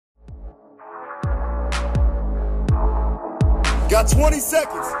Got 20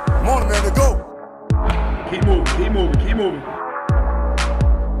 seconds. Come on, Amanda, go. Keep moving, keep moving, keep moving.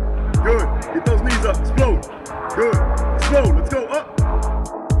 Good. Get those knees up. Explode. Good. Explode. Let's go. Up.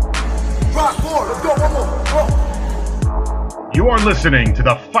 Rock forward. Let's go. One more. Go. You are listening to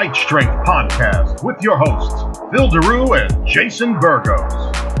the Fight Strength Podcast with your hosts, Phil Daru and Jason Burgos.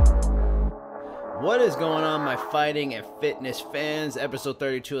 What is going on, my fighting and fitness fans? Episode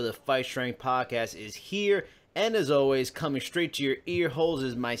 32 of the Fight Strength Podcast is here. And as always, coming straight to your ear holes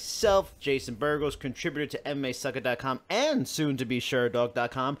is myself, Jason Burgos, contributor to MMAsucker.com and soon to be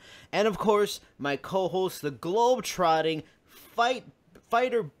SureDog.com. And of course, my co-host, the globe-trotting,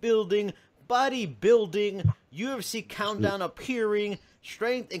 fighter building, bodybuilding, UFC countdown appearing,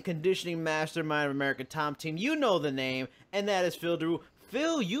 strength and conditioning mastermind of American Top Team. You know the name, and that is Phil Daru.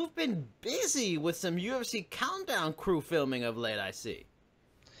 Phil, you've been busy with some UFC countdown crew filming of late, I see.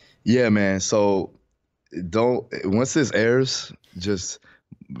 Yeah, man. So once this airs, just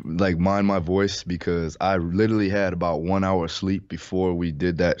like mind my voice, because I literally had about 1 hour of sleep before we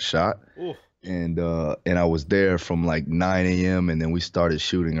did that shot. Ooh. And I was there from like 9 a.m. and then we started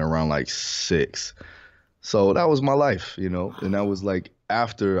shooting around like 6. So that was my life, you know. And that was like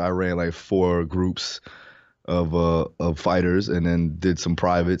after I ran like 4 groups of fighters and then did some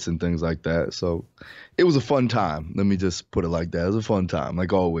privates and things like that. So it was a fun time. Let me just put it like that. It was a fun time,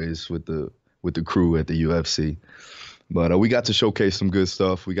 like always with the crew at the UFC. But we got to showcase some good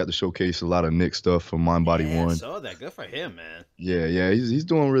stuff. We got to showcase a lot of Nick stuff from Mind Body One. I saw that. Good for him, man. Yeah, he's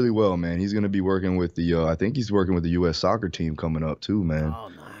doing really well, man. He's going to be working with the I think he's working with the U.S. soccer team coming up too, man. Oh,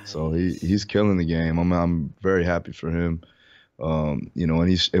 nice. So he's killing the game. I'm very happy for him. You know,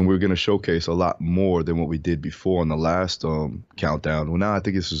 and we're gonna showcase a lot more than what we did before on the last countdown. Well, now I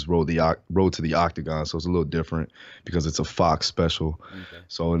think it's just Road to the Octagon, so it's a little different because it's a Fox special. Okay.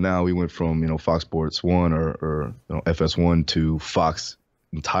 So now we went from Fox Sports 1 or FS1 to Fox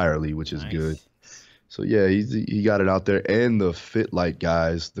entirely, which is good. So yeah, he got it out there, and the Fit Light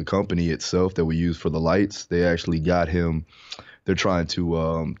guys, the company itself that we use for the lights, they actually got him. They're trying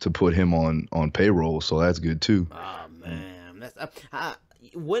to put him on payroll, so that's good too. Oh man.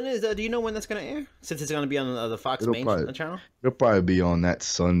 When is do you know when that's gonna air? Since it's gonna be on the Fox main channel. It'll probably be on that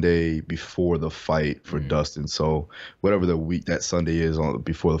Sunday before the fight for Dustin. So whatever the week that Sunday is on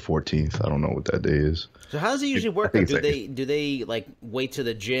before the 14th. I don't know what that day is. So how does it usually work? Do they like wait till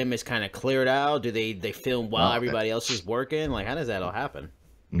the gym is kind of cleared out? Do they film while everybody else is working? Like how does that all happen?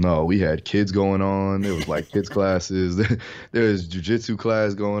 No, we had kids going on. There was like kids classes. There's jiu-jitsu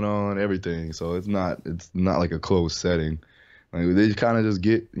class going on. Everything. So it's not like a closed setting. Like they kind of just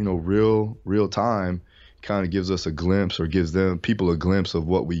get, real time, kind of gives us a glimpse or gives people a glimpse of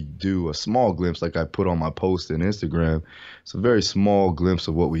what we do, a small glimpse like I put on my post in Instagram. It's a very small glimpse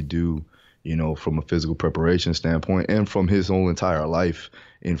of what we do, from a physical preparation standpoint and from his whole entire life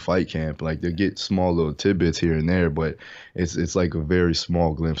in fight camp. Like they get small little tidbits here and there, but it's like a very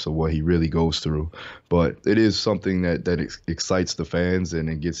small glimpse of what he really goes through. But it is something that excites the fans and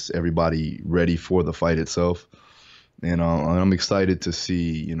it gets everybody ready for the fight itself. And I'm excited to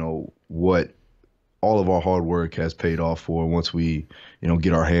see, what all of our hard work has paid off for once we,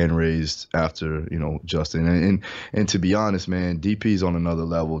 get our hand raised after, Justin. And to be honest, man, DP's on another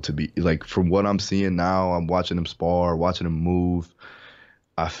level. To be like, from what I'm seeing now, I'm watching him spar, watching him move.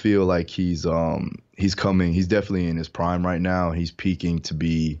 I feel like he's coming. He's definitely in his prime right now. He's peaking to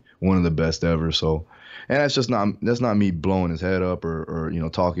be one of the best ever. So, and that's not me blowing his head up or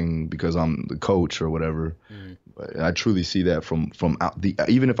talking because I'm the coach or whatever. Mm. But I truly see that from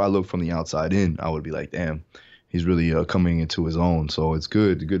even if I look from the outside in, I would be like, damn, he's really coming into his own. So it's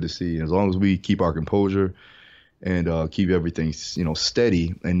good to see. As long as we keep our composure and keep everything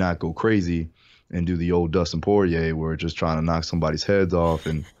steady and not go crazy and do the old Dustin Poirier where we're just trying to knock somebody's heads off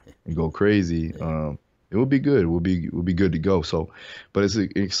and go crazy. It will be good. We'll be good to go. So, but it's an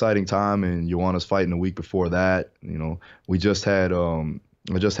exciting time, and Joanna's fighting a week before that. We just had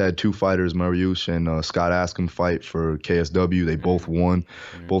I just had 2 fighters, Mariusz and Scott Askham, fight for KSW. They both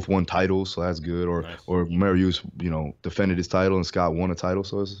won titles, so that's good. Or Mariusz, defended his title, and Scott won a title,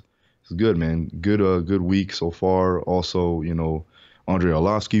 so it's good, man. Good week so far. Also, Andrei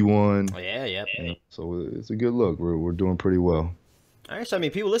Arlovsky won. Oh, yeah. So it's a good look. We're doing pretty well. All right, so I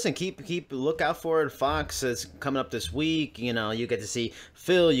mean, people listen. Keep look out for it. Fox is coming up this week. You know, you get to see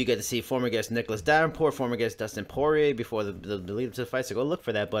Phil. You get to see former guest Nicholas Davenport, former guest Dustin Poirier before the lead up to the fight. So go look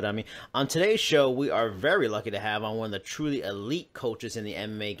for that. But I mean, on today's show, we are very lucky to have on one of the truly elite coaches in the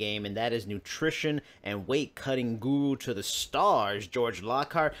MMA game, and that is nutrition and weight cutting guru to the stars, George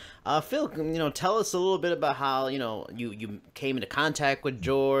Lockhart. Phil, you know, tell us a little bit about how you came into contact with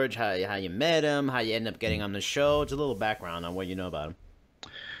George, how you met him, how you ended up getting on the show. Just a little background on what you know about him.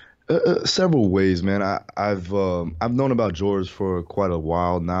 Several ways, man. I've known about George for quite a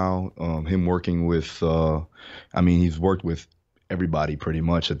while now. Him working with, he's worked with everybody pretty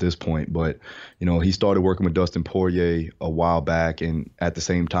much at this point. But you know, he started working with Dustin Poirier a while back, and at the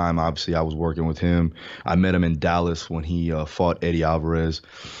same time, obviously, I was working with him. I met him in Dallas when he fought Eddie Alvarez,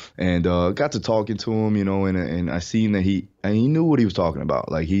 and got to talking to him, you know, and I seen that he knew what he was talking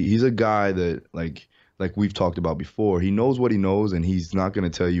about. Like he's a guy that like we've talked about before, he knows what he knows, and he's not going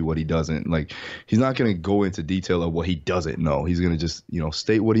to tell you what he doesn't. Like, he's not going to go into detail of what he doesn't know. He's going to just, you know,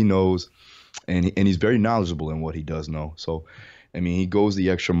 state what he knows, and he's very knowledgeable in what he does know. So, I mean, he goes the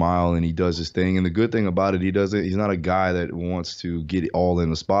extra mile and he does his thing. And the good thing about it, he's not a guy that wants to get it all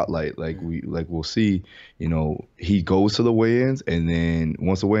in the spotlight. We'll see, you know, he goes to the weigh-ins, and then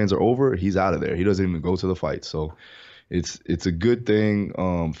once the weigh-ins are over, he's out of there. He doesn't even go to the fight. So it's a good thing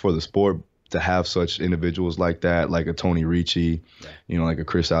for the sport to have such individuals like that, like a Tony Ricci, you know, like a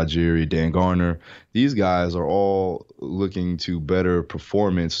Chris Algieri, Dan Garner. These guys are all looking to better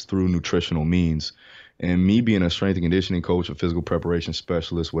performance through nutritional means. And me being a strength and conditioning coach, a physical preparation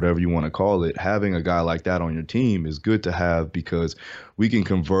specialist, whatever you want to call it, having a guy like that on your team is good to have, because we can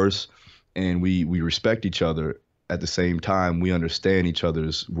converse and we respect each other. At the same time, we understand each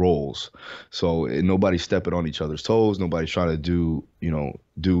other's roles. So nobody's stepping on each other's toes. Nobody's trying to do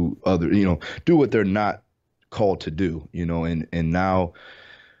what they're not called to do, you know, and now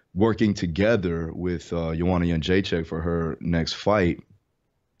working together with Joanna Jędrzejczyk for her next fight,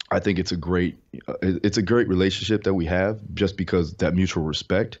 I think it's a great relationship that we have, just because that mutual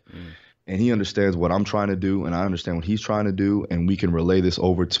respect. And he understands what I'm trying to do, and I understand what he's trying to do, and we can relay this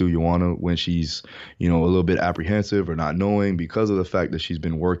over to Joanna when she's, you know, a little bit apprehensive or not knowing, because of the fact that she's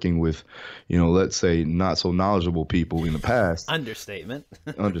been working with, you know, let's say not so knowledgeable people in the past. Understatement.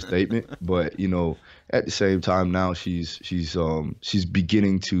 But you know, at the same time now she's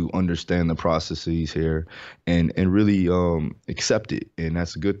beginning to understand the processes here and really accept it, and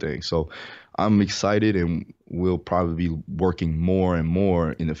that's a good thing. So I'm excited, and we'll probably be working more and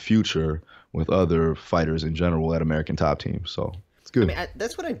more in the future with other fighters in general at American Top Team. So it's good. I mean,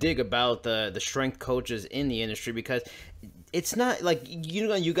 that's what I dig about the strength coaches in the industry, because it's not like, you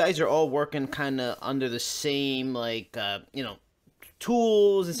know, you guys are all working kind of under the same, like, you know,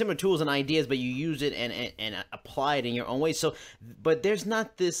 tools and similar tools and ideas, but you use it and apply it in your own way. So, but there's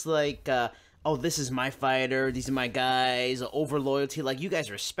not this like, oh, this is my fighter, these are my guys, over loyalty. Like, you guys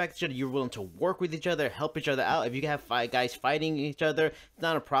respect each other, you're willing to work with each other, help each other out. If you have five guys fighting each other, it's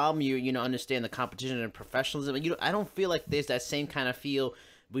not a problem. You know, understand the competition and professionalism. I don't feel like there's that same kind of feel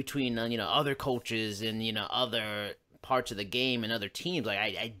between you know, other coaches and, you know, other parts of the game and other teams. Like,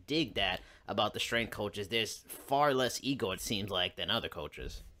 I dig that about the strength coaches. There's far less ego, it seems like, than other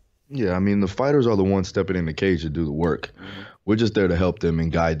coaches. Yeah, I mean, the fighters are the ones stepping in the cage to do the work. We're just there to help them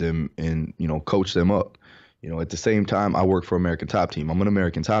and guide them and, you know, coach them up. You know, at the same time, I work for American Top Team. I'm an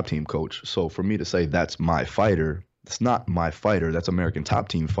American Top Team coach. So for me to say that's my fighter, that's not my fighter. That's American Top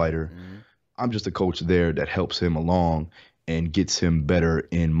Team fighter. I'm just a coach there that helps him along and gets him better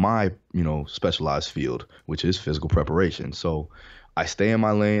in my, you know, specialized field, which is physical preparation. So I stay in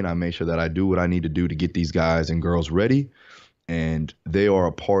my lane. I make sure that I do what I need to do to get these guys and girls ready. And they are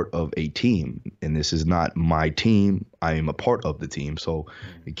a part of a team, and this is not my team. I am a part of the team, so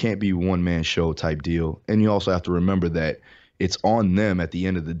it can't be one-man show type deal. And you also have to remember that it's on them at the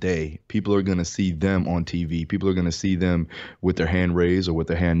end of the day. People are going to see them on TV. People are going to see them with their hand raised or with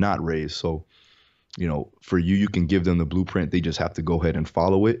their hand not raised. So, you know, for you can give them the blueprint. They just have to go ahead and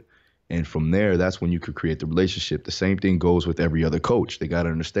follow it. And from there, that's when you could create the relationship. The same thing goes with every other coach. They got to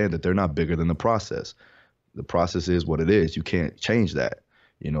understand that they're not bigger than the process. The process is what it is. You can't change that.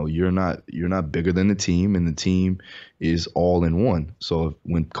 You know, you're not bigger than the team, and the team is all in one. So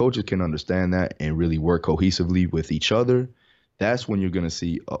when coaches can understand that and really work cohesively with each other, that's when you're going to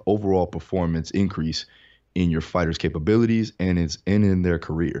see an overall performance increase in your fighters' capabilities and in their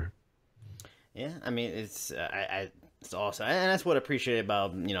career. Yeah, I mean, it's awesome, and that's what I appreciate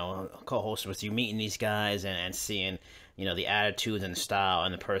about, you know, co-hosting with you, meeting these guys and seeing the attitudes and the style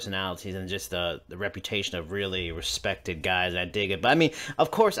and the personalities and just the reputation of really respected guys. I dig it. But I mean,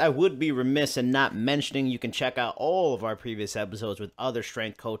 of course, I would be remiss in not mentioning you can check out all of our previous episodes with other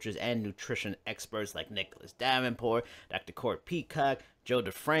strength coaches and nutrition experts like Nicholas Davenport, Dr. Court Peacock, Joe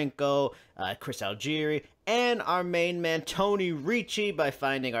DeFranco, Chris Algieri, and our main man Tony Ricci by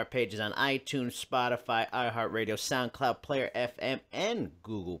finding our pages on iTunes, Spotify, iHeartRadio, SoundCloud, Player FM, and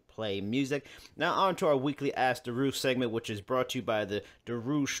Google Play Music. Now on to our weekly Ask Daru segment, which is brought to you by the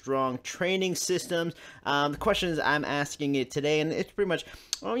Daru Strong Training Systems. The questions I'm asking it today, and it's pretty much,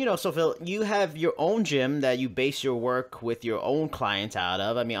 so Phil, you have your own gym that you base your work with your own clients out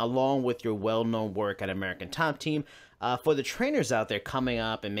of. I mean, along with your well-known work at American Top Team. For the trainers out there coming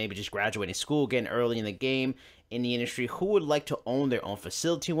up and maybe just graduating school, getting early in the game in the industry, who would like to own their own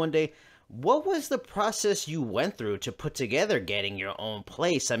facility one day, what was the process you went through to put together getting your own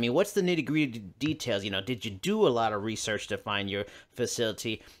place? I mean, what's the nitty-gritty details? Did you do a lot of research to find your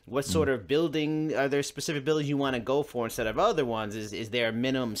facility? What sort of building, are there specific buildings you want to go for instead of other ones? Is there a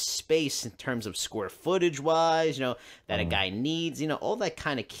minimum space in terms of square footage-wise, that a guy needs? All that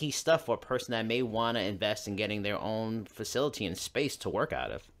kind of key stuff for a person that may want to invest in getting their own facility and space to work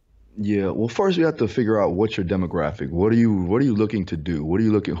out of. Yeah, well, first you have to figure out what's your demographic. What are you looking to do? Who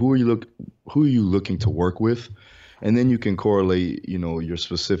are you looking to work with? And then you can correlate, your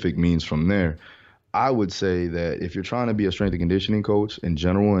specific means from there. I would say that if you're trying to be a strength and conditioning coach in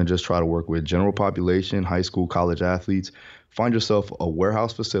general and just try to work with general population, high school, college athletes, find yourself a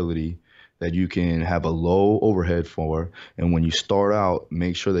warehouse facility that you can have a low overhead for. And when you start out,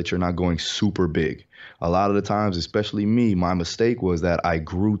 make sure that you're not going super big. A lot of the times, especially me, my mistake was that I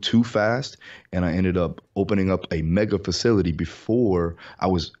grew too fast and I ended up opening up a mega facility before I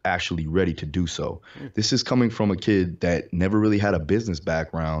was actually ready to do so. This is coming from a kid that never really had a business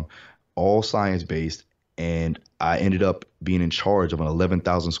background, all science-based, and I ended up being in charge of an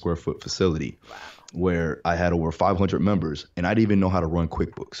 11,000 square foot facility where I had over 500 members, and I didn't even know how to run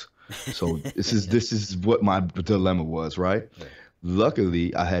QuickBooks. So this is what my dilemma was, right?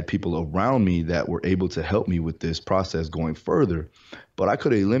 Luckily, I had people around me that were able to help me with this process going further, but I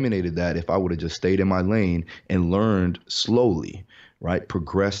could have eliminated that if I would have just stayed in my lane and learned slowly, right?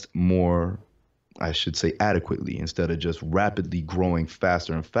 Progressed more, I should say, adequately instead of just rapidly growing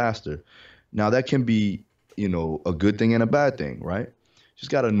faster and faster. Now that can be, a good thing and a bad thing, right? Just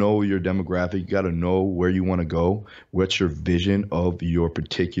got to know your demographic. You got to know where you want to go. What's your vision of your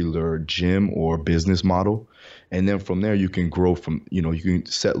particular gym or business model? And then from there, you can grow from, you can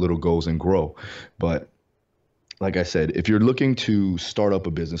set little goals and grow. But like I said, if you're looking to start up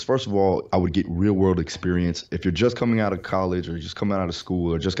a business, first of all, I would get real world experience. If you're just coming out of college or just coming out of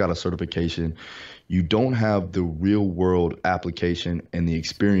school or just got a certification, you don't have the real world application and the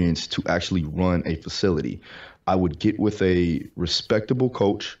experience to actually run a facility. I would get with a respectable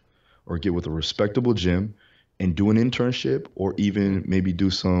coach or get with a respectable gym and do an internship or even maybe do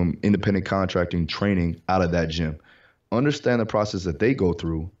some independent contracting training out of that gym. Understand the process that they go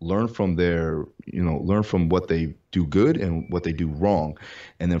through, learn from learn from what they do good and what they do wrong.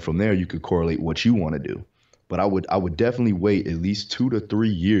 And then from there, you could correlate what you want to do. But I would definitely wait at least 2 to 3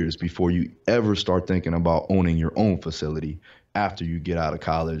 years before you ever start thinking about owning your own facility after you get out of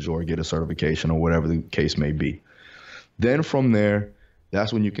college or get a certification or whatever the case may be. Then from there,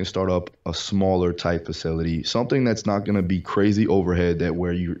 that's when you can start up a smaller type facility, something that's not going to be crazy overhead, that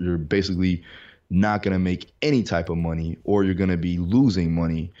where you're basically not going to make any type of money, or you're going to be losing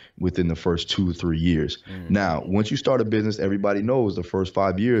money within the first 2 or 3 years. Now, once you start a business, everybody knows the first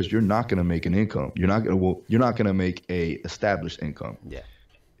 5 years, you're not going to make an income. You're not going to make a established income. Yeah.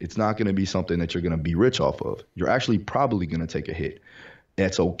 It's not going to be something that you're going to be rich off of. You're actually probably going to take a hit.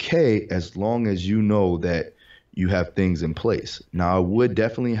 That's okay as long as you know that you have things in place. Now, I would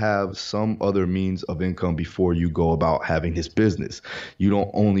definitely have some other means of income before you go about having this business. You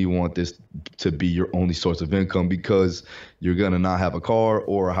don't only want this to be your only source of income because you're going to not have a car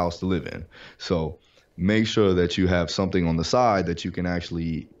or a house to live in. So make sure that you have something on the side that you can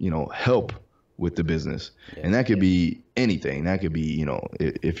actually, help with the business. Yeah, and that could be anything. That could be,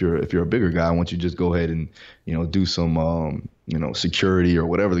 if you're a bigger guy, why don't you just go ahead and, do some, security or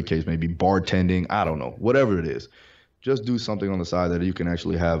whatever the case may be, bartending, I don't know, whatever it is. Just do something on the side that you can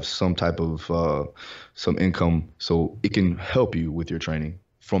actually have some type of some income so it can help you with your training.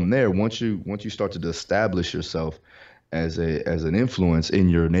 From there, once you start to establish yourself as an influence in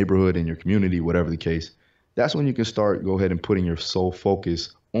your neighborhood, in your community, whatever the case, that's when you can go ahead and putting your sole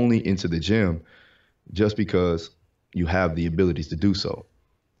focus only into the gym just because you have the abilities to do so.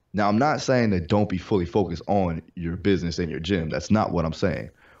 Now, I'm not saying that don't be fully focused on your business and your gym. That's not what I'm saying.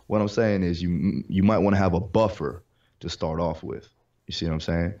 What I'm saying is you might want to have a buffer to start off with. You see what I'm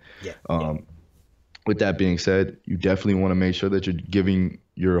saying? Yeah. With that being said, you definitely want to make sure that you're giving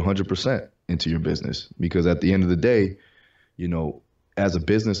your 100% into your business, because at the end of the day, you know, as a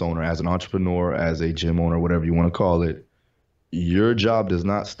business owner, as an entrepreneur, as a gym owner, whatever you want to call it, your job does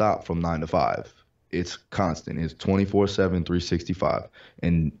not stop from 9 to 5. It's constant. It's 24/7, 365.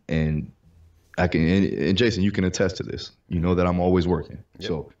 And I can, and Jason, you can attest to this. You know that I'm always working. Yep.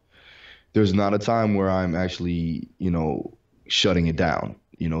 So there's not a time where I'm actually, you know, shutting it down.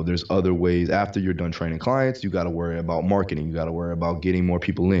 You know, there's other ways. After you're done training clients, you got to worry about marketing. You got to worry about getting more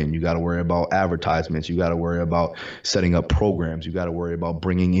people in. You got to worry about advertisements. You got to worry about setting up programs. You got to worry about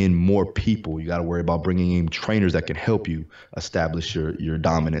bringing in more people. You got to worry about bringing in trainers that can help you establish your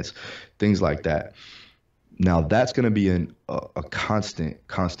dominance, things like that. Now, that's going to be a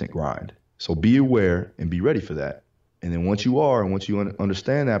constant grind. So be aware and be ready for that. And then once you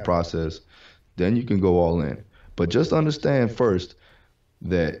understand that process, then you can go all in. But just understand first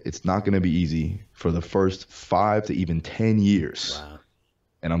that it's not going to be easy for the first 5 to even 10 years. Wow.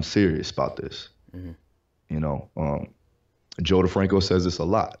 And I'm serious about this. Mm-hmm. You know, Joe DeFranco says this a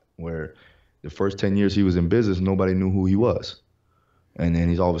lot, where the first 10 years he was in business, nobody knew who he was. And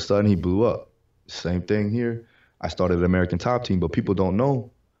then all of a sudden he blew up. Same thing here. I started an American Top Team, but people don't know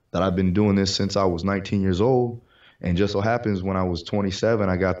that I've been doing this since I was 19 years old. And just so happens when I was 27,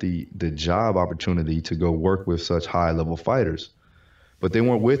 I got the job opportunity to go work with such high-level fighters. But they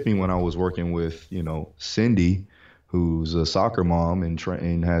weren't with me when I was working with, you know, Cindy, who's a soccer mom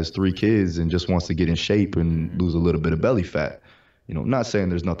and has 3 kids and just wants to get in shape and lose a little bit of belly fat. You know, not saying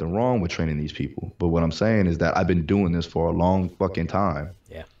there's nothing wrong with training these people, but what I'm saying is that I've been doing this for a long fucking time.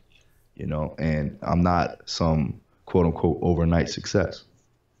 Yeah. You know, and I'm not some quote-unquote overnight success.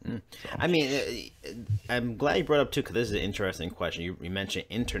 I mean, I'm glad you brought up too, because this is an interesting question. You mentioned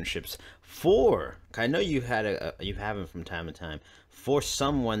internships I know you you have them from time to time, for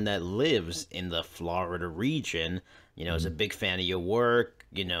someone that lives in the Florida region, you know, is a big fan of your work,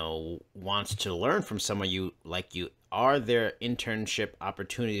 you know, wants to learn from someone like you. Are there internship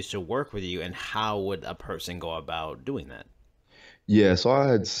opportunities to work with you, and how would a person go about doing that? Yeah, so I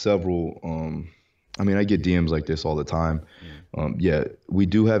had several. I mean, I get DMs like this all the time. Yeah, we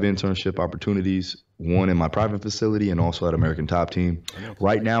do have internship opportunities, one in my private facility and also at American Top Team.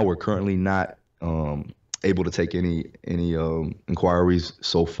 Right now, we're currently not able to take any inquiries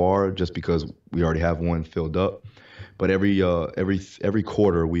so far, just because we already have one filled up. But every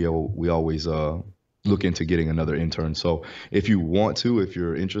quarter, we always look into getting another intern. So if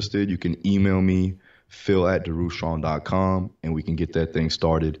you're interested, you can email me, phil@darustrong.com, and we can get that thing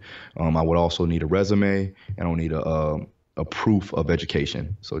started. I would also need a resume, and I'll need a proof of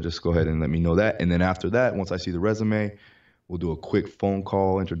education. So just go ahead and let me know that. And then after that, once I see the resume, we'll do a quick phone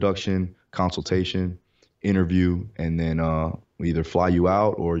call, introduction, consultation, interview, and then we either fly you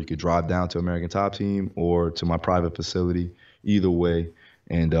out, or you could drive down to American Top Team or to my private facility, either way,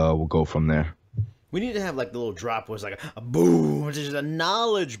 and we'll go from there. We need to have like the little drop where it's like a boom, just a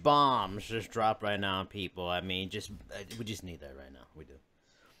knowledge bomb just drop right now on people. I mean, we just need that right now. We do.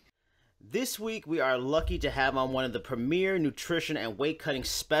 This week, we are lucky to have on one of the premier nutrition and weight cutting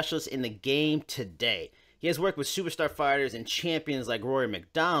specialists in the game today. He has worked with superstar fighters and champions like Rory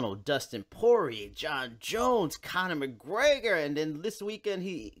MacDonald, Dustin Poirier, Jon Jones, Conor McGregor, and then this weekend,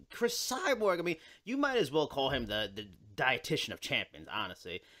 Cris Cyborg. I mean, you might as well call him the dietitian of champions,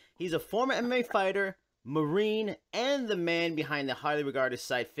 honestly. He's a former MMA fighter, Marine, and the man behind the highly regarded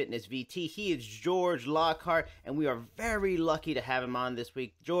site Fitness VT. He is George Lockhart, and we are very lucky to have him on this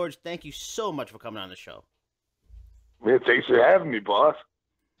week. George, thank you so much for coming on the show. Man, thanks for having me, boss.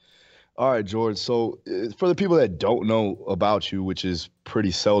 All right, George. So for the people that don't know about you, which is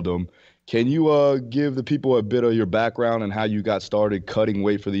pretty seldom, can you give the people a bit of your background and how you got started cutting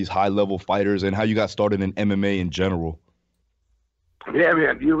weight for these high-level fighters and how you got started in MMA in general? Yeah,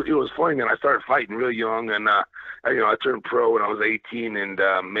 man, it was funny, man. I started fighting real young, and I turned pro when I was 18, and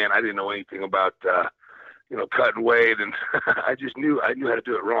man, I didn't know anything about cutting weight, and I knew how to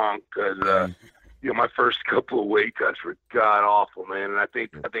do it wrong, because my first couple of weight cuts were god awful, man. And I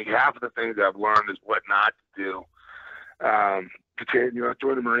think half of the things I've learned is what not to do. I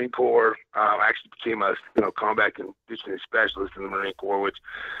joined the Marine Corps. I actually became a combat conditioning specialist in the Marine Corps, which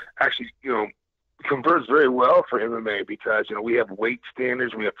actually converts very well for MMA, because we have weight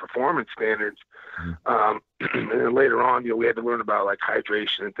standards, we have performance standards, and then later on we had to learn about like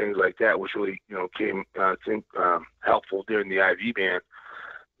hydration and things like that, which really came helpful during the IV ban.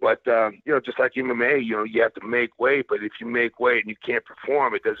 But just like MMA, you have to make weight, but if you make weight and you can't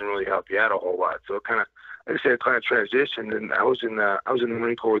perform, it doesn't really help you out a whole lot. So like I said, kind of transitioned, and I was in the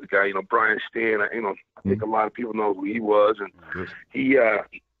Marine Corps with the guy, Brian Stan. I think a lot of people know who he was, and he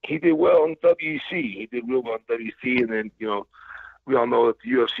did well in WEC. He did real well in WEC, and then we all know that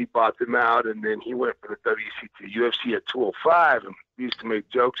the UFC bought him out, and then he went from the WEC to the UFC at 205, and we used to make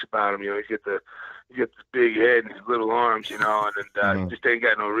jokes about him. He's got this big head and his little arms, and he just ain't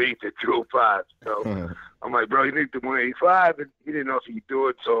got no reach at 205. So I'm like, bro, you need the 185, and he didn't know if he could do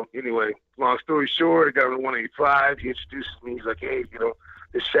it. So anyway, long story short, I got him to 185. He introduces me. He's like, hey,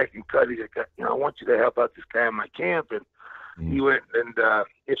 this second cut, he's like, I want you to help out this guy in my camp. And he went and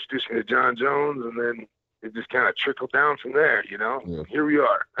introduced me to Jon Jones, and then it just kind of trickled down from there, Yeah. Here we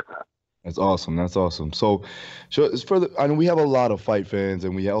are. That's awesome. That's awesome. So it's I know we have a lot of fight fans,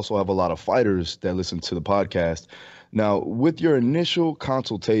 and we also have a lot of fighters that listen to the podcast. Now, with your initial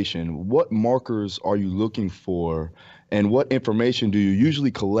consultation, what markers are you looking for, and what information do you usually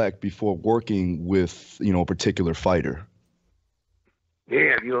collect before working with, a particular fighter?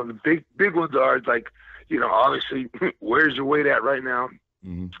 Yeah, the big ones are like, obviously, where's your weight at right now?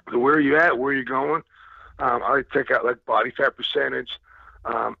 Mm-hmm. So where are you at? Where are you going? I like to check out like body fat percentage.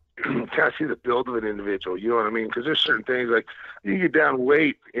 Kind of see the build of an individual, you know what I mean? Because there's certain things like you get down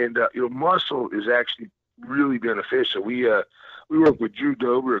weight, and muscle is actually really beneficial. We worked with Drew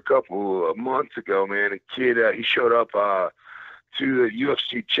Dober a couple of months ago, man. A kid, he showed up to the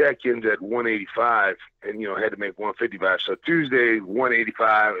UFC check-ins at 185, and had to make 155. So Tuesday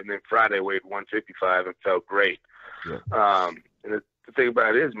 185, and then Friday weighed 155, and felt great. Yeah. And the thing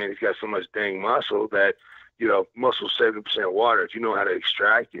about it is, man, he's got so much dang muscle that. Muscle's 70% water. If you know how to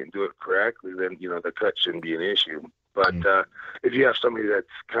extract it and do it correctly, then, the cut shouldn't be an issue. But if you have somebody that's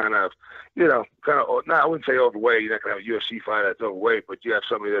kind of, I wouldn't say overweight, you're not going to have a UFC fighter that's overweight, but you have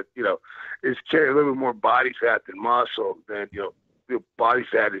somebody that, is carrying a little bit more body fat than muscle, then, the body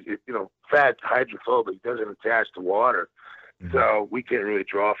fat is, fat's hydrophobic, it doesn't attach to water. Mm-hmm. So we can't really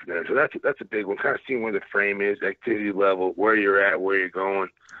draw from there. So that's a big one, kind of seeing where the frame is, activity level, where you're at, where you're going.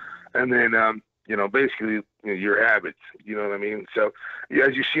 And then, basically your habits, you know what I mean? So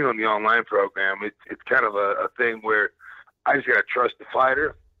as you've seen on the online program, it's kind of a thing where I just got to trust the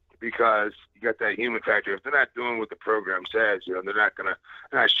fighter because you got that human factor. If they're not doing what the program says, they're not going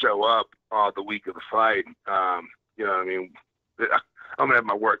to show up the week of the fight. You know what I mean? I'm going to have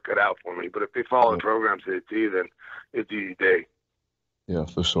my work cut out for me. But if they follow the program to the T, then it's easy day. Yeah,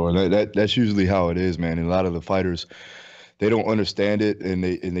 for sure. That's usually how it is, man. And a lot of the fighters, they don't understand it, and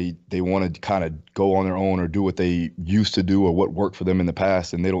they want to kind of go on their own or do what they used to do or what worked for them in the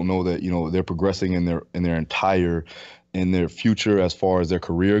past, and they don't know that they're progressing in their future as far as their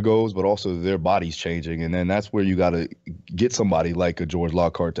career goes, but also their body's changing. And then that's where you got to get somebody like a George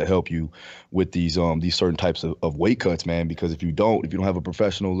Lockhart to help you with these certain types of weight cuts, man, because if you don't have a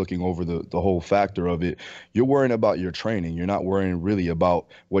professional looking over the whole factor of it, you're worrying about your training. You're not worrying really about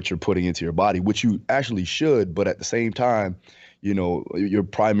what you're putting into your body, which you actually should, but at the same time, your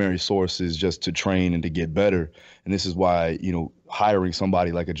primary source is just to train and to get better. And this is why, hiring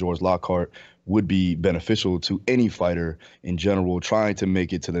somebody like a George Lockhart would be beneficial to any fighter in general trying to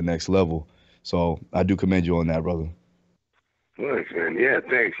make it to the next level. So I do commend you on that, brother. Thanks, man. Yeah,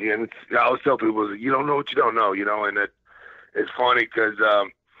 thanks. Yeah, I always tell people, you don't know what you don't know, and it's funny because a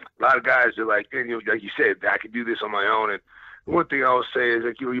lot of guys are like, like you said, I can do this on my own. And one thing I always say is,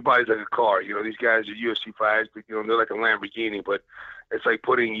 like, your body's like a car. These guys are UFC fighters, but, they're like a Lamborghini, but it's like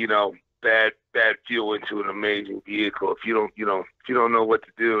putting, bad fuel into an amazing vehicle. If you don't know what to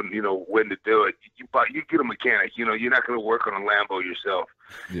do and when to do it, you get a mechanic. You're not going to work on a Lambo yourself.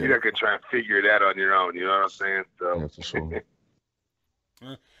 Yeah. You're not going to try and figure it out on your own. You know what I'm saying? So. Yeah, for sure.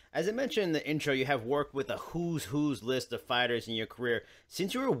 As I mentioned in the intro, you have worked with a who's list of fighters in your career.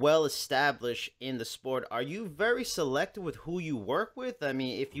 Since you were well established in the sport, are you very selective with who you work with? I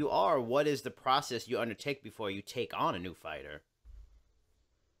mean, if you are, what is the process you undertake before you take on a new fighter?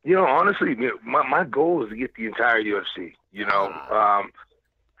 Honestly, my goal is to get the entire UFC. Yeah,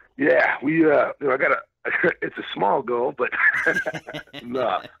 I got it's a small goal, but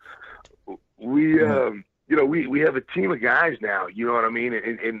no, we have a team of guys now. You know what I mean?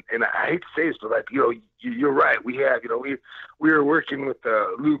 And I hate to say this, but like, you're right. We have, we were working with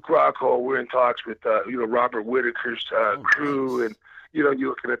Luke Rockhold. We're in talks with Robert Whitaker's crew, and you're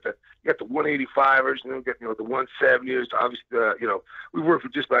looking at you got the 185ers, and then we got the 170ers. Obviously, we work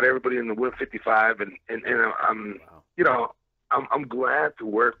with just about everybody in the 155, and I'm glad to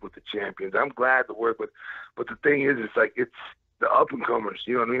work with the champions. I'm glad to work with, but the thing is, it's the up and comers.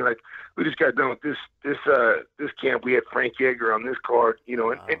 You know what I mean? Like, we just got done with this camp. We had Frank Yeager on this card.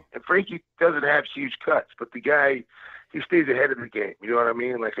 And Frankie doesn't have huge cuts, but the guy, he stays ahead of the game. You know what I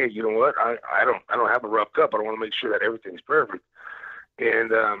mean? Like, hey, you know what? I don't have a rough cup. I don't want to make sure that everything's perfect.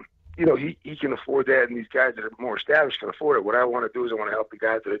 And you know, he can afford that, and these guys that are more established can afford it. What I want to do is I want to help the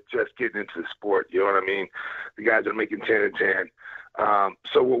guys that are just getting into the sport. You know what I mean? The guys that are making 10 and 10.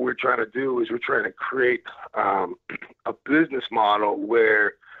 So what we're trying to do is we're trying to create a business model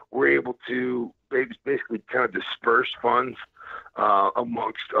where we're able to basically kind of disperse funds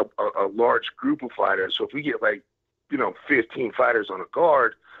amongst a large group of fighters. So if we get like, you know, 15 fighters on a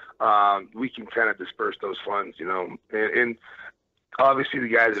card, we can kind of disperse those funds, you know, and obviously the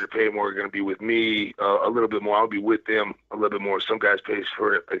guys that are paying more are going to be with me a little bit more. I'll be with them a little bit more. Some guys pay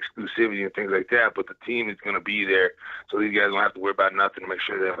for exclusivity and things like that, but the team is going to be there. So these guys don't have to worry about nothing to make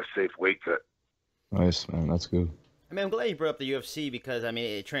sure they have a safe weight cut. Nice, man. That's good. I mean, I'm glad you brought up the UFC because, I mean,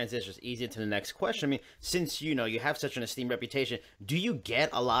 it transitions easy into the next question. I mean, since, you know, you have such an esteemed reputation, do you get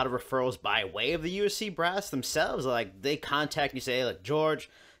a lot of referrals by way of the UFC brass themselves? Like, they contact you, say, hey, look, George,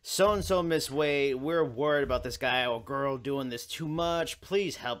 so-and-so missed weight. We're worried about this guy or girl doing this too much.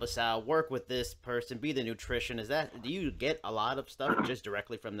 Please help us out. Work with this person. Be the nutrition. Do you get a lot of stuff just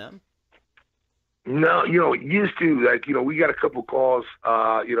directly from them? No, you know, used to, like, you know, we got a couple calls,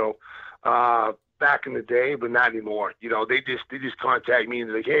 back in the day, but not anymore. You know, they just contact me and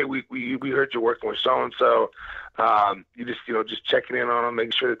they're like, hey, we heard you're working with so-and-so. You just, you know, just checking in on them,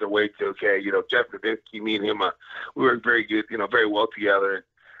 making sure that their weight's okay. You know, Jeff Novinsky, me and him, we work very good, you know, very well together.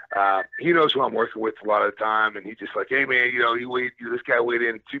 He knows who I'm working with a lot of the time, and he's just like, hey man, you know, this guy weighed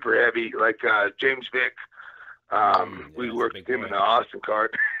in super heavy, like James Vick. We worked with him in the Austin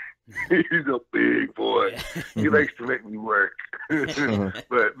card. He's a big boy. Yeah. He likes to make me work.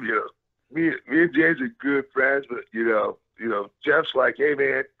 But you know, me and James are good friends. But you know, Jeff's like, hey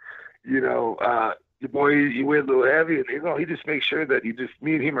man, you know, your boy, you weigh a little heavy, and you know, he just makes sure that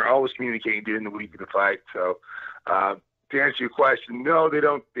me and him are always communicating during the week of the fight. So. To answer your question, no, they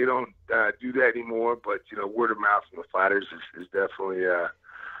don't do that anymore. But you know, word of mouth from the fighters is definitely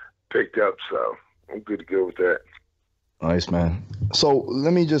picked up. So I'm good to go with that. Nice, man. So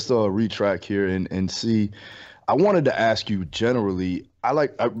let me just retract here and see. I wanted to ask you generally. I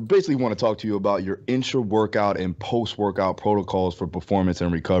basically want to talk to you about your intra-workout and post-workout protocols for performance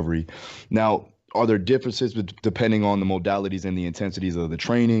and recovery. Now, are there differences depending on the modalities and the intensities of the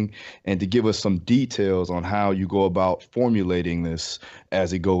training? And to give us some details on how you go about formulating this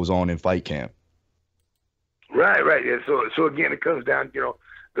as it goes on in fight camp. Right. Yeah. So again, it comes down, you know,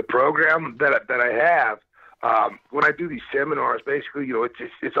 the program that I have. When I do these seminars, basically, you know,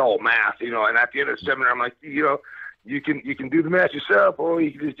 it's all math, you know. And at the end of the seminar, I'm like, you know, you can do the math yourself, or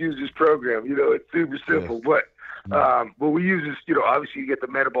you can just use this program. You know, it's super simple, yes. What we use is, you know, obviously you get the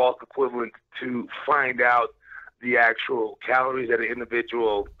metabolic equivalent to find out the actual calories that an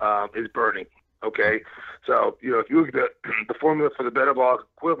individual is burning. Okay, so you know, if you look at the formula for the metabolic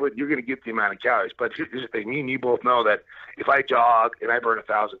equivalent, you're going to get the amount of calories. But here's the thing: me and you both know that if I jog and I burn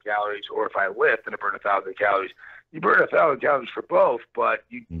 1,000 calories, or if I lift and I burn 1,000 calories, you burn 1,000 calories for both, but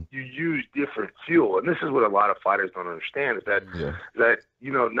you use different fuel. And this is what a lot of fighters don't understand: is that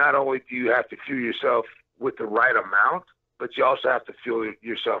you know, not only do you have to fuel yourself with the right amount, but you also have to fuel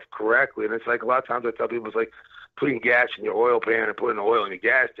yourself correctly. And it's like a lot of times I tell people, it's like putting gas in your oil pan and putting oil in your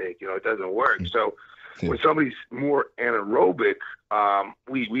gas tank. You know, it doesn't work. So when somebody's more anaerobic,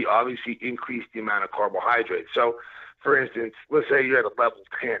 we obviously increase the amount of carbohydrates. So for instance, let's say you're at a level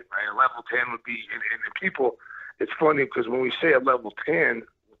 10, right? A level 10 would be, and people, it's funny because when we say a level 10,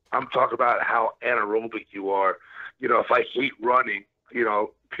 I'm talking about how anaerobic you are. You know, if I hate running, you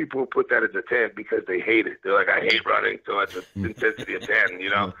know, people put that as a 10 because they hate it. They're like, I hate running, so that's an intensity of 10, you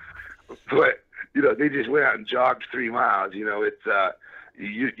know. But, you know, they just went out and jogged 3 miles. You know, it's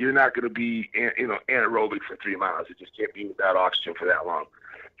you're not going to be, you know, anaerobic for 3 miles. It just can't be without oxygen for that long.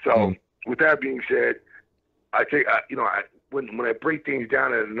 So with that being said, I think, you know, when I break things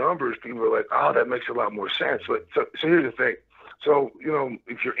down into numbers, people are like, oh, that makes a lot more sense. But so here's the thing. So, you know,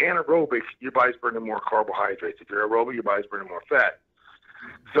 if you're anaerobic, your body's burning more carbohydrates. If you're aerobic, your body's burning more fat.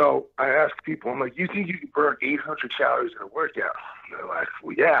 So I ask people, I'm like, you think you can burn 800 calories in a workout? And they're like,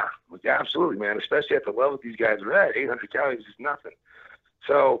 well, yeah, absolutely, man. Especially at the level these guys are at, 800 calories is nothing.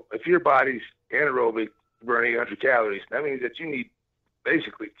 So if your body's anaerobic to burn 800 calories, that means that you need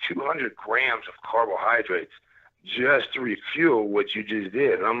basically 200 grams of carbohydrates just to refuel what you just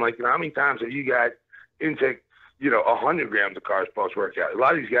did. And I'm like, you know, how many times have you guys intake, you know, 100 grams of carbs post-workout? A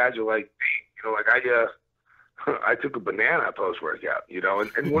lot of these guys are like, you know, like I took a banana post-workout, you know,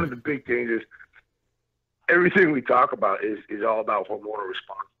 and one of the big things is everything we talk about is all about hormonal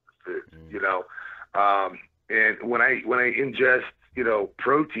response to food, you know. And when I ingest, you know,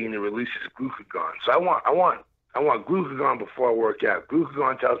 protein, it releases glucagon. So I want I want glucagon before I work out.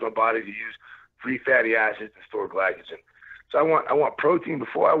 Glucagon tells my body to use free fatty acids and store glycogen. So I want protein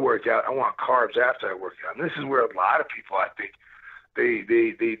before I work out. I want carbs after I work out. And this is where a lot of people, I think, they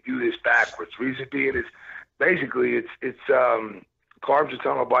do this backwards. Reason being is basically it's carbs are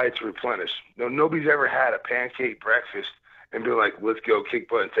telling my body to replenish. Nobody's ever had a pancake breakfast and be like, let's go kick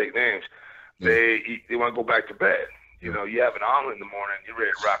butt and take names. They want to go back to bed. You know, you have an omelet in the morning, you're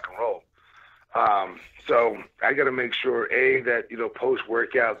ready to rock and roll. So I got to make sure, that,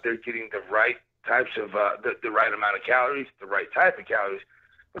 post-workout, they're getting the right types of, the right amount of calories, the right type of calories.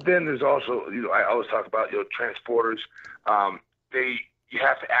 But then there's also, I always talk about, transporters. You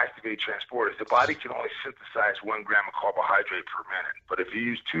have to activate transporters. The body can only synthesize 1 gram of carbohydrate per minute. But if you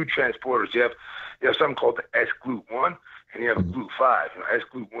use 2 transporters, you have something called the S-GLUT1 and you have a GLUT5.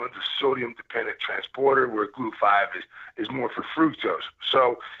 S-GLUT1 is a sodium-dependent transporter, where GLUT5 is more for fructose.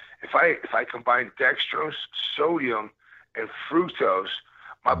 So if I combine dextrose, sodium, and fructose,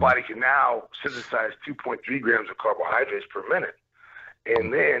 my body can now synthesize 2.3 grams of carbohydrates per minute.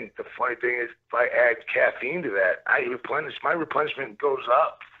 And then the funny thing is, if I add caffeine to that, my replenishment goes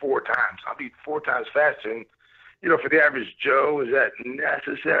up 4 times. I'll be 4 times faster. And, for the average Joe, is that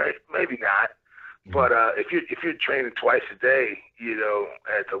necessary? Maybe not. But if you're training twice a day,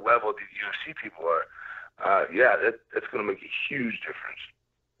 at the level the UFC people are, that's going to make a huge difference.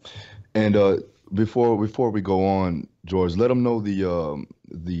 And before we go on, George, let them know the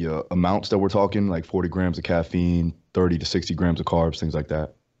amounts that we're talking, like 40 grams of caffeine, 30 to 60 grams of carbs, things like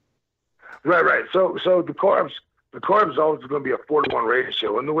that. Right. So the carbs is always going to be a 4-to-1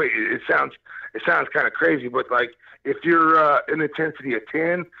 ratio. And the way it sounds kind of crazy, but like if you're an intensity of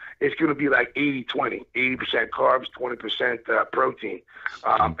 10, it's going to be like 80-20, 80% carbs, 20% protein.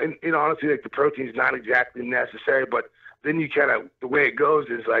 And honestly, like the protein is not exactly necessary, but then you kind of, the way it goes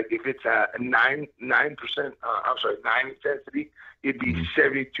is like if it's a 9 intensity, it'd be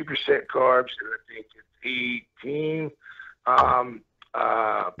 72% carbs, and I think it's 18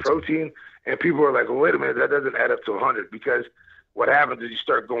 protein. And people are like, well, wait a minute, that doesn't add up to 100, because what happens is you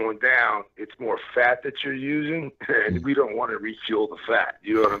start going down, it's more fat that you're using, and we don't want to refuel the fat.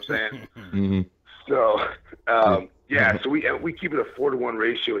 You know what I'm saying? So, so we keep it a 4-to-1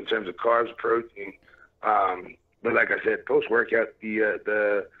 ratio in terms of carbs, protein. But like I said, post-workout,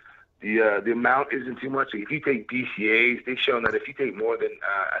 the amount isn't too much. If you take BCAAs, they've shown that if you take more than,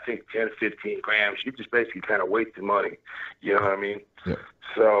 I think, 10 to 15 grams, you just basically kind of wasting money. You know what I mean? Yeah.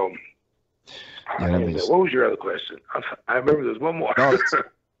 So, what was your other question? I remember there was one more. No,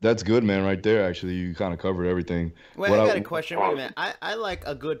 that's good, man, right there, actually. You kind of covered everything. Wait, I got a question. Wait a minute. I like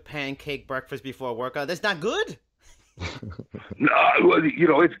a good pancake breakfast before a workout. That's not good?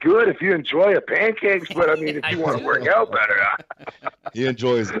 No, it's good if you enjoy a pancakes, but I mean, if you want to work out better. He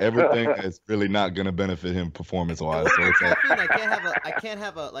enjoys everything that's really not going to benefit him performance-wise. So it's like, I can't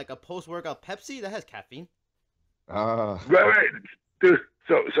have a post-workout Pepsi that has caffeine. Right, dude.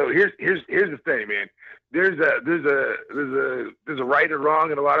 So here's the thing, man. There's a right or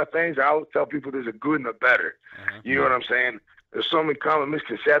wrong in a lot of things. I always tell people there's a good and a better. You know what I'm saying? There's so many common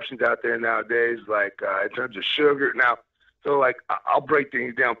misconceptions out there nowadays, like in terms of sugar. Now, so like I'll break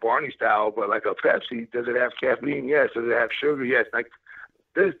things down Barney style, but like a Pepsi, does it have caffeine? Yes. Does it have sugar? Yes. Like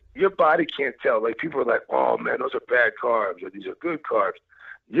your body can't tell. Like people are like, oh man, those are bad carbs, or these are good carbs.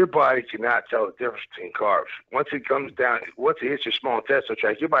 Your body cannot tell the difference between carbs. Once it hits your small intestinal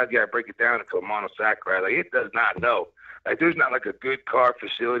tract, your body's got to break it down into a monosaccharide. Like it does not know. Like there's not like a good carb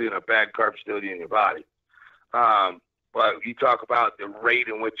facility and a bad carb facility in your body. But you talk about the rate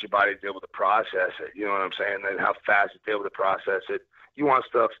in which your body's able to process it, you know what I'm saying, and how fast it's able to process it. You want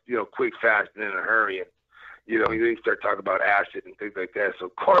stuff, quick, fast, and in a hurry. And, you start talking about acid and things like that. So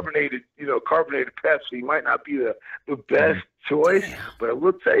carbonated Pepsi might not be the best choice, but I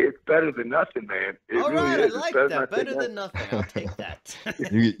will say it's better than nothing, man. It All really right, is. I like that. Better than nothing. I'll take that.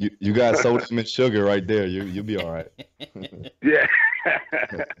 you got sodium and sugar right there. You'll be all right. Yeah.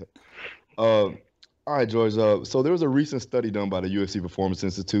 All right, George. So there was a recent study done by the UFC Performance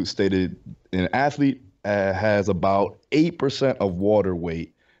Institute stated an athlete has about 8% of water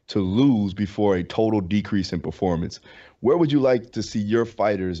weight to lose before a total decrease in performance. Where would you like to see your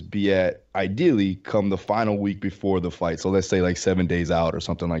fighters be at, ideally, come the final week before the fight? So let's say like 7 days out or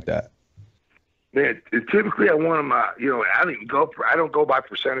something like that. Man, typically I want them, I don't go by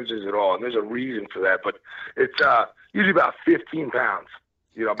percentages at all, and there's a reason for that, but it's usually about 15 pounds.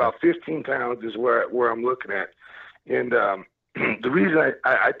 About 15 pounds is where I'm looking at. And the reason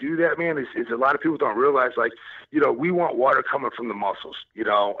I do that, man, is a lot of people don't realize, like, we want water coming from the muscles.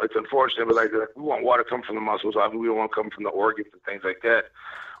 It's unfortunate, but like we want water coming from the muscles. We don't want to come from the organs and things like that.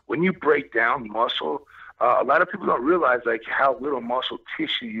 When you break down muscle, a lot of people don't realize like how little muscle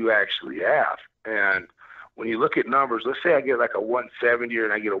tissue you actually have. And when you look at numbers, let's say I get like a 170er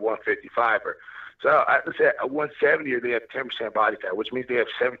and I get a 155er. So let's say a 170er, they have 10% body fat, which means they have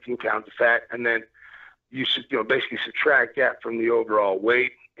 17 pounds of fat. And then you should, basically subtract that from the overall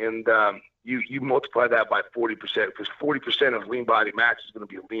weight. And you multiply that by 40%, because 40% of lean body mass is going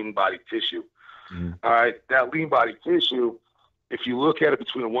to be lean body tissue. Mm-hmm. All right. That lean body tissue, if you look at it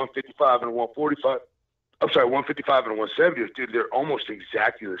between a 155 and a 145, 155 and a 170, dude, they're almost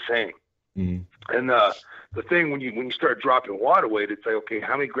exactly the same. Mm-hmm. And the thing when you start dropping water weight, it's like, okay,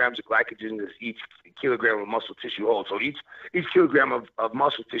 how many grams of glycogen does each kilogram of muscle tissue hold? So each kilogram of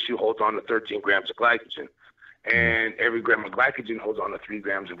muscle tissue holds on to 13 grams of glycogen, and every gram of glycogen holds on to 3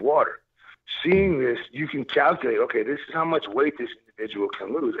 grams of water. Seeing this, you can calculate, okay, this is how much weight this individual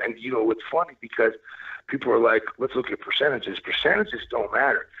can lose. And it's funny because people are like, let's look at percentages. Percentages don't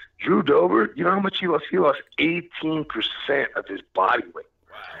matter. Drew Dober, you know how much he lost? He lost 18% of his body weight.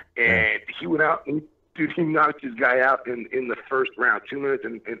 And he went out and he knocked his guy out in the first round, 2 minutes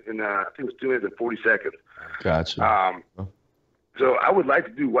and I think it was 2 minutes and 40 seconds. Gotcha. So I would like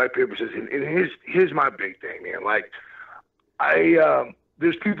to do white paper systems. And here's my big thing, man. Like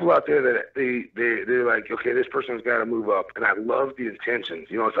there's people out there that they're like, okay, this person's got to move up, and I love the intentions.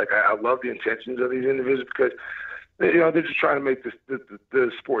 It's like I love the intentions of these individuals because they're just trying to make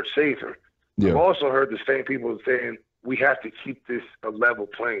the sport safer. Yeah. I've also heard the same people saying we have to keep this a level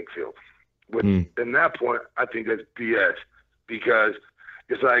playing field. In that point, I think that's BS, because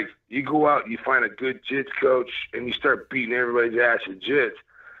it's like you go out, you find a good jits coach, and you start beating everybody's ass at jits.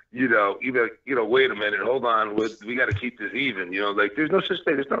 You be like, wait a minute, hold on, we got to keep this even. Like there's no such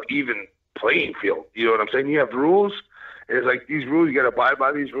thing. There's no even playing field. You know what I'm saying? You have rules. And it's like these rules, you got to abide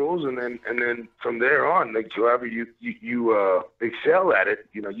by these rules, and then from there on, like however you excel at it,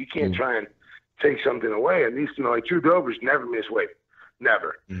 you can't try and take something away. And these, like Drew Dober's never missed weight,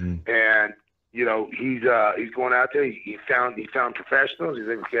 never. Mm-hmm. And he's going out there. He found professionals. He's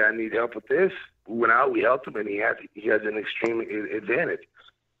like, okay, I need help with this. We went out, we helped him, and he has an extreme advantage.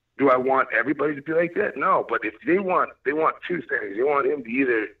 Do I want everybody to be like that? No, but if they want two things. They want him to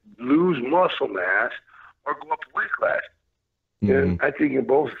either lose muscle mass or go up a weight class. Mm-hmm. And I think in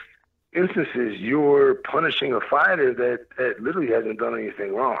both instances, you're punishing a fighter that literally hasn't done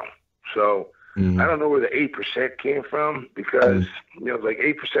anything wrong. So I don't know where the 8% came from, because like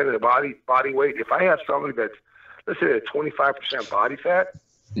 8% of the body weight. If I have somebody that's, let's say, a 25% body fat,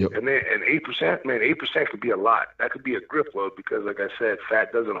 yep, and 8%, man, 8% could be a lot. That could be a grip load, because, like I said,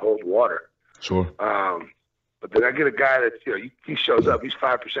 fat doesn't hold water. Sure. But then I get a guy that he shows up, he's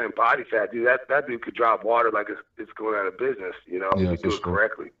 5% body fat, dude. That dude could drop water like it's going out of business. If you do it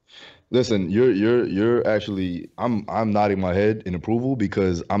correctly. Listen, you're actually, I'm nodding my head in approval,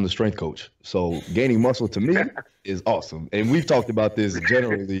 because I'm the strength coach. So gaining muscle to me is awesome, and we've talked about this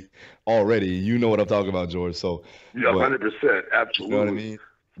generally already. You know what I'm talking about, George. So yeah, 100%, absolutely. You know what I mean?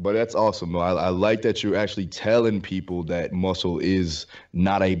 But that's awesome. I like that you're actually telling people that muscle is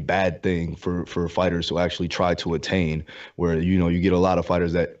not a bad thing for fighters to actually try to attain, where, you get a lot of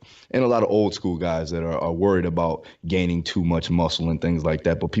fighters and a lot of old school guys that are worried about gaining too much muscle and things like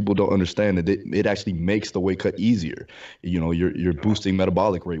that. But people don't understand that it actually makes the weight cut easier. You're boosting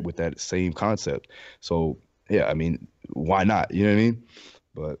metabolic rate with that same concept. So, yeah, I mean, why not? You know what I mean?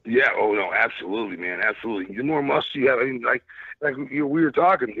 But yeah, oh no, absolutely, man, absolutely. The more muscle you have, I mean, like we were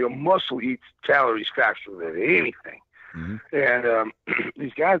talking, muscle eats calories faster than anything. Mm-hmm. And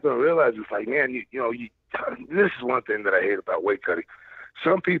these guys don't realize, it's like, man, this is one thing that I hate about weight cutting.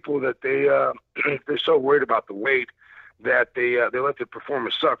 Some people that they're so worried about the weight that they let their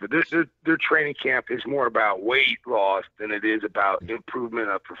performance suffer. Their training camp is more about weight loss than it is about improvement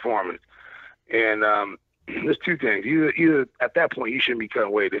of performance. And there's two things. Either at that point you shouldn't be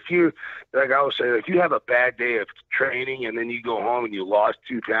cutting weight. If you, like I was saying, if you have a bad day of training and then you go home and you lost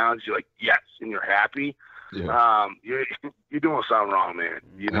 2 pounds, you're like, yes, and you're happy. Yeah. You're doing something wrong, man.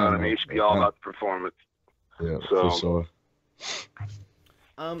 You know what I mean? It should be all about the performance. Yeah, for sure.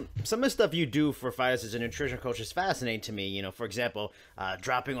 Some of the stuff you do for fighters as a nutrition coach is fascinating to me. For example,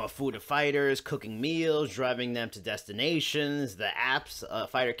 dropping off food to fighters, cooking meals, driving them to destinations, the apps a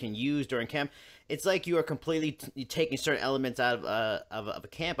fighter can use during camp. It's like you are completely taking certain elements out of a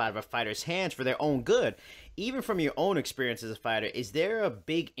camp, out of a fighter's hands for their own good. Even from your own experience as a fighter, is there a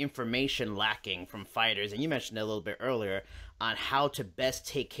big information lacking from fighters? And you mentioned it a little bit earlier on how to best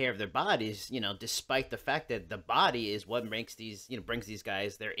take care of their bodies, despite the fact that the body is what makes these, brings these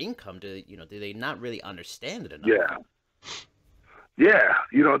guys their income. Do they not really understand it enough? Yeah.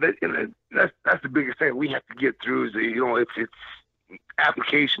 That's the biggest thing we have to get through is,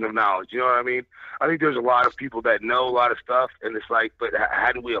 application of knowledge. You know what I mean? I think there's a lot of people that know a lot of stuff, and it's like, but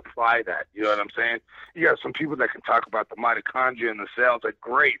how do we apply that? You know what I'm saying? You got some people that can talk about the mitochondria and the cells. Like,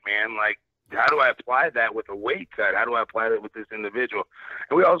 great, man. Like, how do I apply that with a weight cut? How do I apply that with this individual?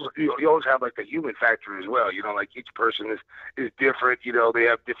 And we also, you always have like the human factor as well. You know, like each person is different. You know, they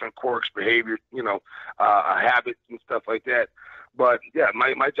have different quirks, behavior, you know, habits and stuff like that. But yeah,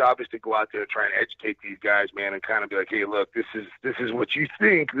 my job is to go out there and try and educate these guys, man, and kind of be like, hey, look, this is what you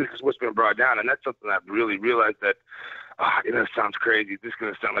think. This is what's been brought down. And that's something I've really realized that, you know, it sounds crazy. This is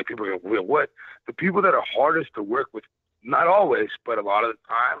going to sound like people are going, well, what? The people that are hardest to work with, not always, but a lot of the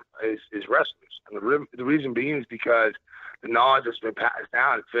time, is wrestlers. And the reason being is because the knowledge that's been passed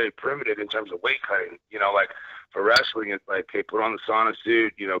down is very primitive in terms of weight cutting. You know, like for wrestling, it's like, hey, put on the sauna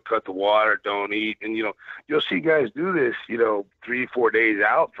suit, you know, cut the water, don't eat. And, you know, you'll see guys do this, you know, 3-4 days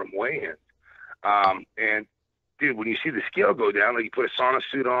out from weigh-ins. And, dude, when you see the scale go down, like you put a sauna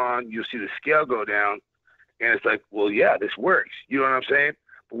suit on, you'll see the scale go down. And it's like, well, yeah, this works. You know what I'm saying?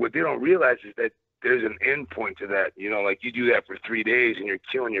 But what they don't realize is that there's an end point to that. You know, like you do that for 3 days and you're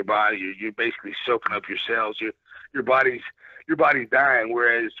killing your body. You're basically soaking up your cells. Your body's dying.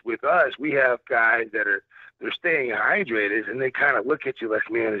 Whereas with us, we have guys they're staying hydrated, and they kind of look at you like,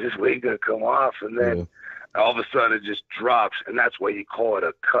 man, is this weight going to come off? And then all of a sudden it just drops, and that's why you call it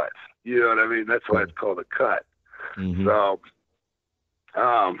a cut. You know what I mean? That's why it's called a cut. Mm-hmm. So,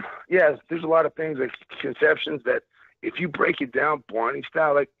 yeah, there's a lot of things like conceptions that if you break it down Barney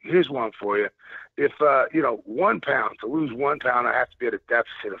style, like here's one for you. If, you know, 1 pound, to lose 1 pound, I have to be at a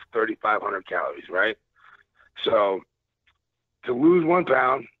deficit of 3,500 calories, right? So to lose 1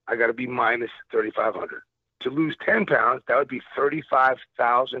 pound, I got to be minus 3,500. To lose 10 pounds, that would be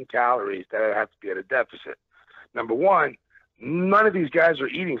 35,000 calories that I have to be at a deficit. Number one, none of these guys are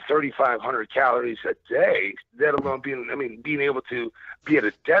eating 3,500 calories a day, let alone being able to be at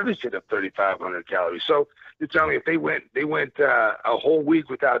a deficit of 3,500 calories. So you're telling me if they went a whole week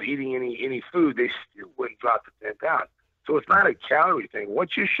without eating any food, they still wouldn't drop to 10 pounds. So it's not a calorie thing.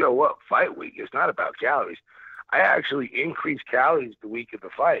 Once you show up fight week, it's not about calories. I actually increase calories the week of the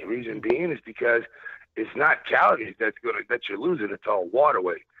fight. Reason being is because it's not calories that you're losing. It's all water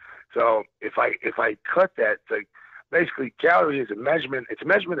weight. So if I cut that, it's like basically calories is a measurement. It's a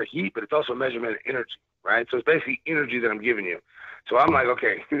measurement of heat, but it's also a measurement of energy, right? So it's basically energy that I'm giving you. So I'm like,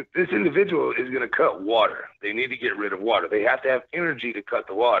 okay, this individual is going to cut water. They need to get rid of water. They have to have energy to cut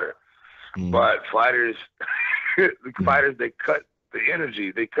the water. But fighters, they cut the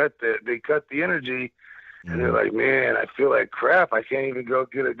energy. They cut the energy, and they're like, man, I feel like crap. I can't even go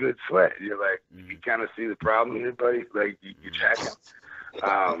get a good sweat. You're like, you kind of see the problem here, buddy. Like you tracking.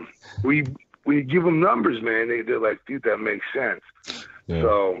 When you give them numbers, man, they're like, dude, that makes sense. Yeah.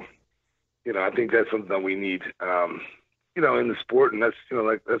 So, you know, I think that's something that we need, you know, in the sport. And that's, you know,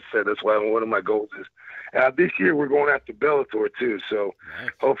 like I said, that's why one of my goals is this year we're going after Bellator too. So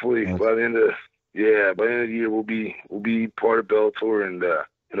hopefully by the end of the year, we'll be part of Bellator and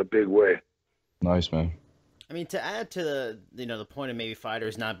in a big way. Nice, man. I mean, to add to the point of maybe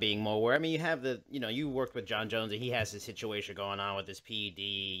fighters not being more aware, I mean, you have you worked with Jon Jones, and he has his situation going on with his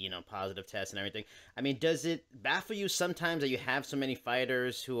PED, positive test and everything. I mean, does it baffle you sometimes that you have so many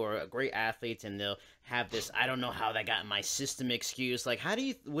fighters who are great athletes and they'll have this, I don't know how that got in my system excuse? Like,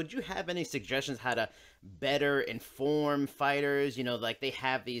 would you have any suggestions how to better inform fighters? Like they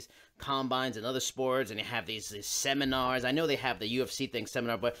have these combines and other sports and they have these seminars. I know they have the UFC thing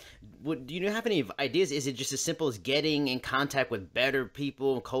seminar, but do you have any ideas? Is it just as simple as getting in contact with better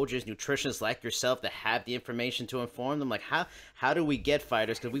people, coaches, nutritionists like yourself that have the information to inform them? Like how do we get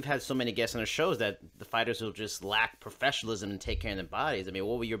fighters? Because we've had so many guests on the shows that the fighters will just lack professionalism and take care of their bodies. I mean,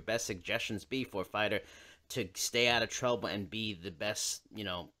 what would your best suggestions be for a fighter to stay out of trouble and be the best,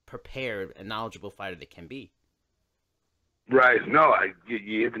 prepared and knowledgeable fighter they can be? Right. No,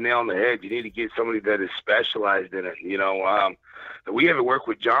 you hit the nail on the head. You need to get somebody that is specialized in it. We haven't worked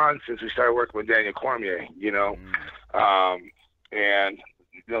with Jon since we started working with Daniel Cormier, and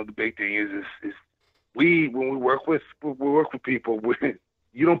the big thing is when we work with people,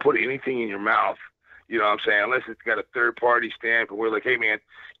 you don't put anything in your mouth. You know what I'm saying? Unless it's got a third-party stamp, and we're like, hey, man,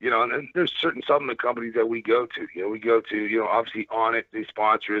 and then there's certain supplement companies that we go to. We go to, obviously On It, they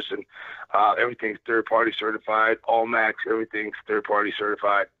sponsor us, and everything's third-party certified. All Max, everything's third-party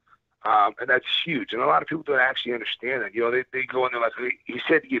certified. And that's huge. And a lot of people don't actually understand that. They go in there like, he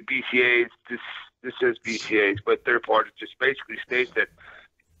said to get BCAs. This says BCAs, but third-party just basically states that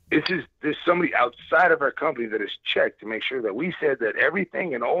there's somebody outside of our company that is checked to make sure that we said that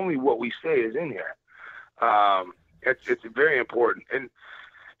everything and only what we say is in here. It's very important. And,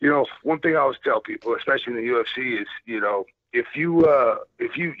 one thing I always tell people, especially in the UFC, is, if you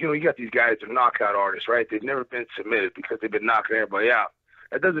you got these guys that are knockout artists, right? They've never been submitted because they've been knocking everybody out.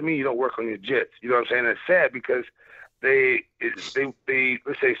 That doesn't mean you don't work on your jits. You know what I'm saying? It's sad because they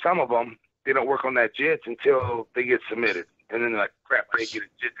let's say some of them, they don't work on that jits until they get submitted. And then they're like, crap, I didn't get a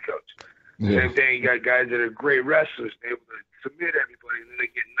jits coach. Yeah. Same thing, you got guys that are great wrestlers, they're able to submit everybody, and then they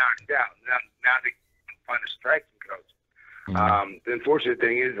get knocked out. Now they can find a striking coach. The unfortunate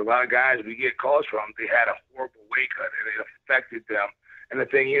thing is, a lot of guys we get calls from, they had a horrible weight cut, and it affected them. And the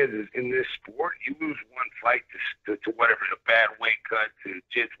thing is in this sport, you lose one fight to whatever, a bad weight cut, to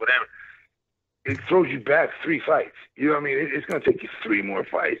jits, whatever. It throws you back 3 fights. You know what I mean? It's going to take you 3 more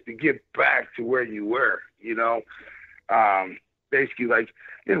fights to get back to where you were, you know? Basically, like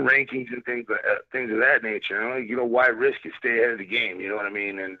in rankings and things of that nature, you know, why risk it? Stay ahead of the game, you know what I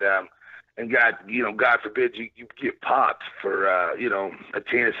mean? And God forbid you get popped for, a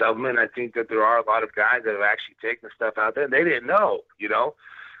Tina Supplement. I think that there are a lot of guys that have actually taken stuff out there and they didn't know, you know?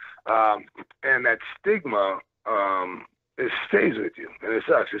 And that stigma, it stays with you, and it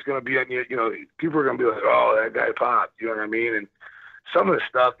sucks. It's going to be on you. You know, people are going to be like, "Oh, that guy popped." You know what I mean? And some of the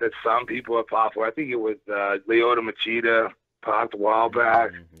stuff that some people have popped for, I think it was Lyoto Machida popped a while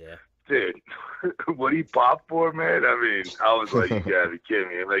back. Yeah. Dude, what he popped for, man? I mean, I was like, you gotta be kidding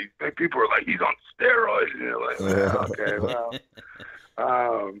me. Like people are like, he's on steroids. And you're like, okay, well.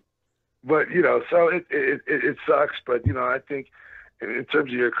 But you know, so it sucks. But you know, I think, in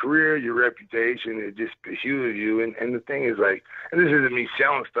terms of your career, your reputation, it just behooves you. And the thing is, like, and this isn't me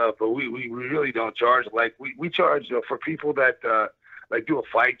selling stuff, but we really don't charge. Like, we charge for people that like do a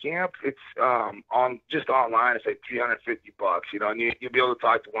fight camp. It's just online. It's like $350, you know, and you'll be able to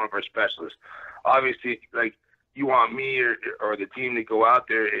talk to one of our specialists. Obviously, like, you want me or the team to go out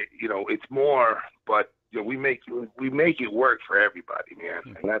there, you know, it's more, but you know, we make it work for everybody,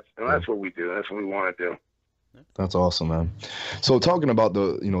 man. And that's what we do. That's what we want to do. That's awesome, man. So talking about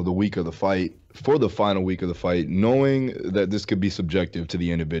the week of the fight, for the final week of the fight, knowing that this could be subjective to the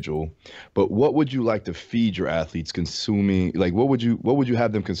individual, but what would you like to feed your athletes consuming? Like, what would you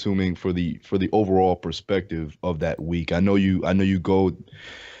have them consuming for the overall perspective of that week? I know you go.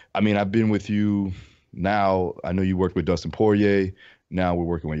 I mean, I've been with you now. I know you worked with Dustin Poirier. Now we're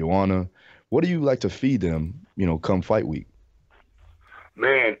working with Joanna. What do you like to feed them, you know, come fight week?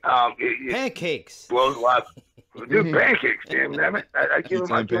 Man, pancakes. Blows a lot. Dude, pancakes, damn it. I give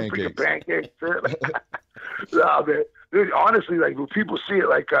them freaking pancakes. No, man. Dude, honestly, like, when people see it,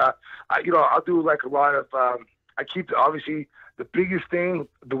 like, I'll do like a lot of, I keep, obviously, the biggest thing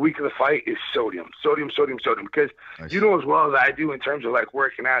the week of the fight is sodium, because you know as well as I do in terms of like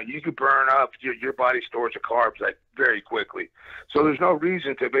working out, you can burn up your body stores of carbs like very quickly. So there's no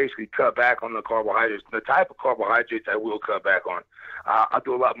reason to basically cut back on the carbohydrates. The type of carbohydrates I will cut back on. I'll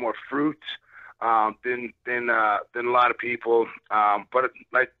do a lot more fruits than a lot of people. But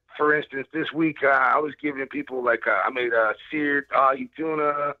like, for instance, this week I was giving people like I made a seared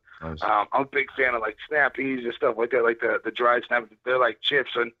tuna. Nice. I'm a big fan of like snap peas and stuff like that, like the dried snap. They're like chips.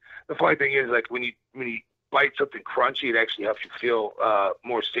 And the funny thing is, like, when you bite something crunchy, it actually helps you feel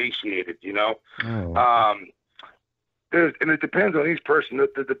more satiated, you know. Oh. And it depends on each person.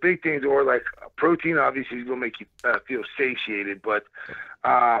 The big things are like protein, obviously, will make you feel satiated, but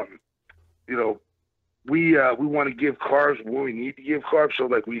you know, we want to give carbs when we need to give carbs. So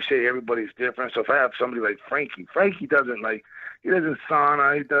like we say, everybody's different. So if I have somebody like Frankie doesn't like. He doesn't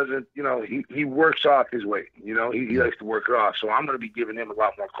sauna. He doesn't, you know, he works off his weight. You know, he likes to work it off. So I'm going to be giving him a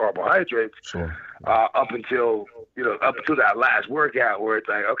lot more carbohydrates up until that last workout where it's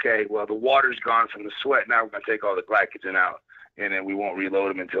like, okay, well, the water's gone from the sweat. Now we're going to take all the glycogen out, and then we won't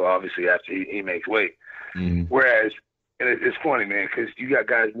reload him until obviously after he makes weight. Mm-hmm. Whereas, and it's funny, man, because you got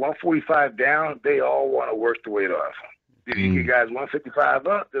guys 145 down, they all want to work the weight off. You get guys 155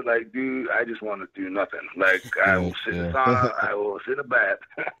 up, they're like, dude, I just want to do nothing. Like, I will sit in the sauna, I will sit in a bath.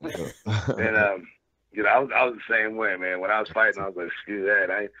 And, you know, I was the same way, man. When I was fighting, I was like, screw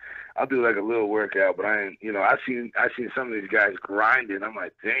that. I'll do like a little workout, but I ain't, you know, I seen some of these guys grinding. I'm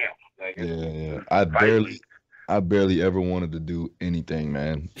like, damn. Like, yeah. I barely ever wanted to do anything,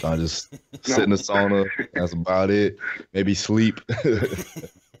 man. I just sit in the sauna. That's about it. Maybe sleep.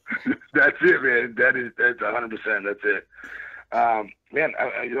 That's it, man. That's 100%. That's it. Man,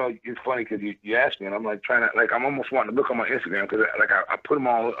 you know, it's funny because you asked me, and I'm like trying to, like, I'm almost wanting to look on my Instagram because I put them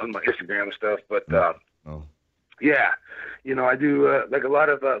all on my Instagram and stuff. But yeah, you know, I do like a lot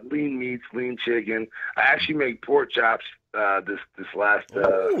of lean meats, lean chicken. I actually make pork chops this last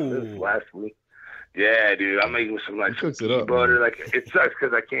week. Yeah, dude, I'm making some like cooks some it up, butter. man. Like it sucks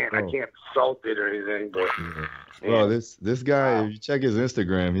because I can't salt it or anything. But Yeah. Bro, this guy, Wow. if you check his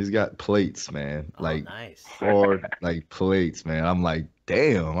Instagram, he's got plates, man. Oh, Like nice. hard, like plates, man. I'm like,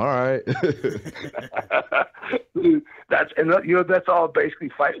 damn, all right. Dude, that's all basically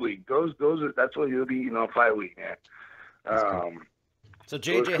fight week. That's what you'll be, fight week, man. So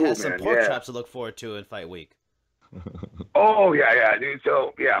JJ cool, has some man. pork Yeah. chops to look forward to in fight week. Oh yeah, dude.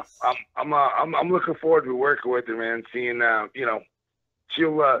 So yeah, I'm looking forward to working with her, man. Seeing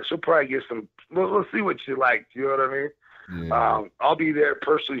she'll probably get some. We'll see what she likes. You know what I mean? Yeah. I'll be there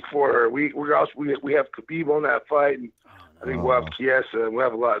personally for her. We have Khabib on that fight, and I think we'll have Chiesa, and we'll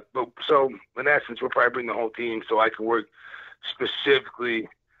have a lot. But so in essence, we'll probably bring the whole team so I can work specifically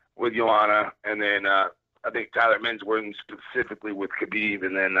with Joanna, and then I think Tyler Men's working specifically with Khabib,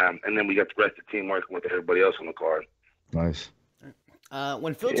 and then we got the rest of the team working with everybody else on the card. Nice.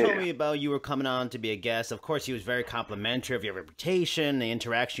 When Phil told me about you were coming on to be a guest, of course, he was very complimentary of your reputation, the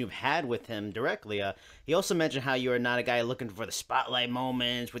interaction you've had with him directly. He also mentioned how you are not a guy looking for the spotlight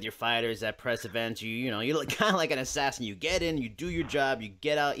moments with your fighters at press events. You look kind of like an assassin. You get in, you do your job, you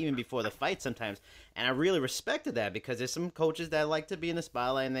get out even before the fight sometimes. And I really respected that because there's some coaches that like to be in the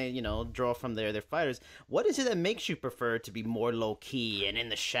spotlight and they, draw from their fighters. What is it that makes you prefer to be more low-key and in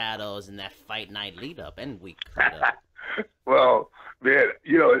the shadows in that fight night lead-up and week lead-up? Well, man,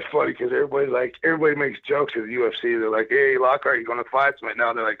 it's funny because everybody makes jokes at the UFC. They're like, "Hey, Lockhart, you going to fight tonight?"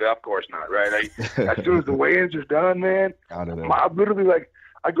 Now they're like, "Of course not," right? As soon as the weigh-ins are done, man, I'm literally like,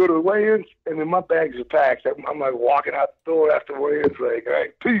 I go to the weigh-ins and then my bags are packed. I'm like walking out the door after weigh-ins, like, "All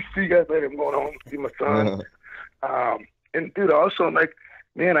right, peace, see you guys later. I'm going home to see my son." And dude, also I'm like,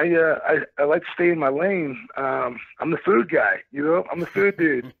 man, I like to stay in my lane. I'm the food guy, I'm the food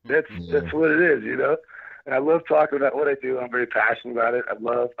dude. That's what it is, And I love talking about what I do. I'm very passionate about it. I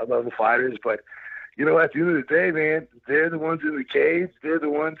love the fighters, but at the end of the day, man, they're the ones in the cage. They're the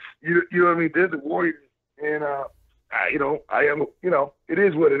ones, you know what I mean? They're the warriors. And I am, it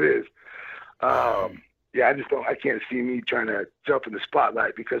is what it is. I can't see me trying to jump in the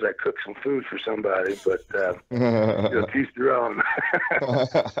spotlight because I cook some food for somebody, but teach their own.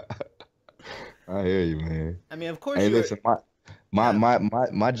 I hear you, man. I mean, of course. Hey, listen,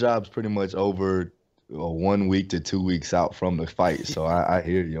 my job's pretty much over 1 week to 2 weeks out from the fight, so I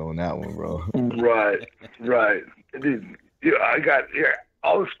hear you on that one, bro. Right. Dude, I got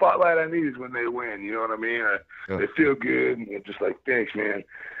all the spotlight I need is when they win. You know what I mean? They feel good, and they're just like, thanks, man.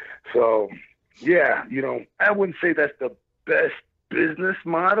 So, yeah, I wouldn't say that's the best business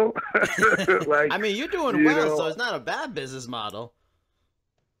model. I mean, you're doing well, so it's not a bad business model.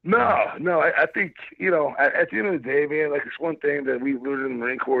 No, I think, at the end of the day, man, like, it's one thing that we learned in the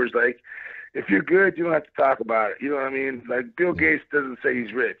Marine Corps is, like, if you're good, you don't have to talk about it. You know what I mean? Like, Bill Gates doesn't say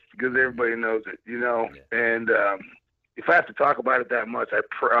he's rich because everybody knows it, Yeah. And if I have to talk about it that much, I'm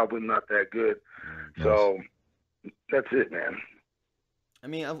probably not that good. So that's it, man. I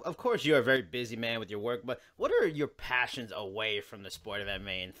mean, of course, you're a very busy man with your work, but what are your passions away from the sport of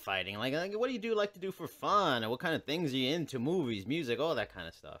MMA and fighting? Like what do you like to do for fun? And what kind of things are you into? Movies, music, all that kind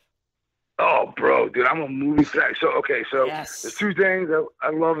of stuff. Oh, bro, dude, I'm a movie fan. So Yes. There's two things that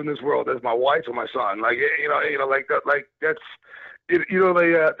I love in this world. That's my wife and my son. Like, like that, like that's, they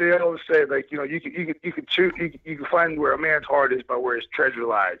always say, like, you can choose, you can find where a man's heart is by where his treasure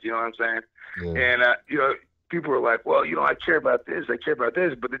lies. You know what I'm saying? Yeah. And people are like, well, I care about this,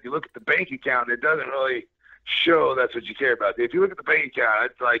 but then you look at the bank account, it doesn't really show that's what you care about. If you look at the bank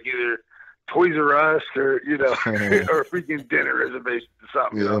account, it's like either Toys R Us or or freaking dinner reservations or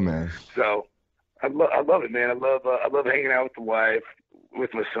something. Yeah, man. So I love it, man. I love hanging out with the wife,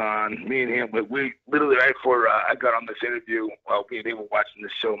 with my son, me and him. But we literally right before I got on this interview, me and him were watching the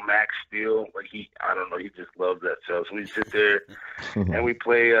show Max Steel. Like he just loves that show. So we sit there and we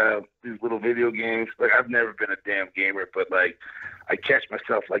play these little video games. Like I've never been a damn gamer, but like I catch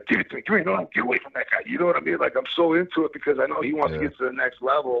myself like, give it to me, get away from that guy. You know what I mean? Like I'm so into it because I know he wants to get to the next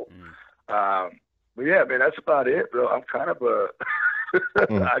level. But yeah, man, that's about it, bro. I'm kind of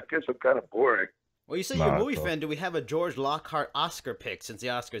I guess I'm kind of boring. Well, you say you're a movie fan. Do we have a George Lockhart Oscar pick since the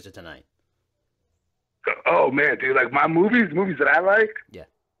Oscars are tonight? Oh, man, dude. Like, my movies that I like? Yeah.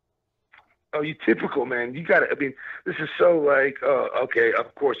 Oh, you typical, man. You got to, I mean, this is so like, okay,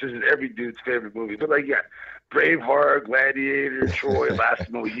 of course, this is every dude's favorite movie. But, like, yeah, Braveheart, Gladiator, Troy, Last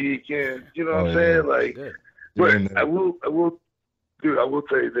Mohican. You know what I'm saying? Like, but I will, dude, I will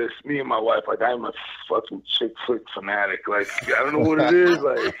tell you this. Me and my wife, like, I'm a fucking chick flick fanatic. Like, I don't know what it is.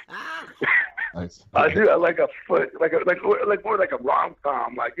 Like, nice. I do. I like more like a rom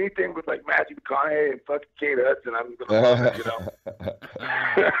com, like anything with like Matthew McConaughey and fucking Kate Hudson. I'm gonna love it,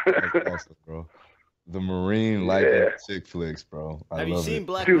 That's awesome, bro. The Marine like chick flicks, bro. Have you seen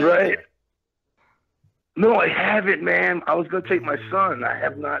Black Dude, Panther? right? No, I haven't, man. I was gonna take my son. I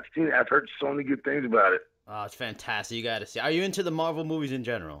have not seen it. I've heard so many good things about it. Oh, it's fantastic. You got to see. Are you into the Marvel movies in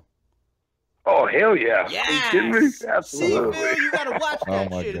general? Oh, hell yeah. Yes. Are you kidding me? Absolutely. See, Phil, you got to watch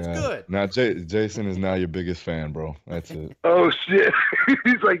that shit. God. It's good. Now, Jason is now your biggest fan, bro. That's it. Oh, shit.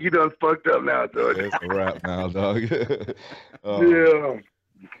 He's like, you done fucked up now, dog. It's a wrap now, dog. Yeah.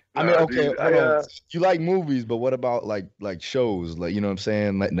 I mean, okay, dude, hold on. You like movies, but what about like shows? Like, you know what I'm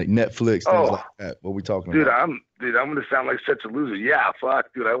saying? Like Netflix, things like that. What we talking about? I'm gonna sound like such a loser. Yeah,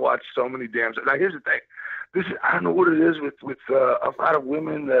 fuck, dude. I watch so many damn. Now here's the thing. I don't know what it is with a lot of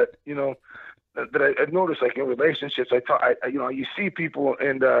women that, you know, that I've noticed, like in relationships. You see people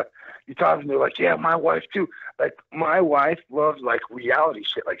and you talk to them, they're like, yeah, my wife too. Like my wife loves like reality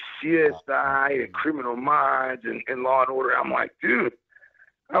shit, like CSI and Criminal Minds and Law and Order. I'm like, dude.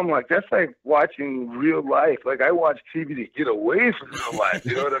 That's like watching real life. Like I watch TV to get away from real life.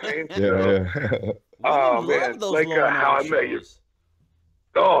 You know what I mean? Yeah. Oh man, like How I Met You.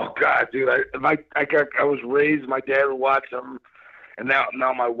 Oh God, dude, I was raised. My dad would watch them, and now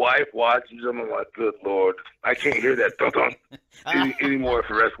my wife watches them. I'm like, good Lord, I can't hear that dun anymore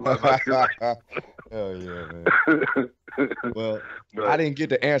for the rest of my life. Hell yeah, man. Well, I didn't get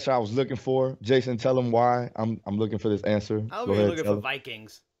the answer I was looking for. Jason, tell him why I'm looking for this answer. I was looking for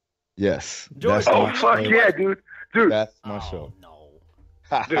Vikings. Yes. George, fuck yeah, dude. That's my show. No.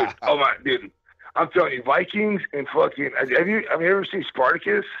 Dude, I'm telling you, Vikings and fucking. Have you ever seen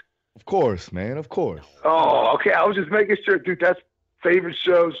Spartacus? Of course, man. Of course. Oh, okay. I was just making sure, dude. That's favorite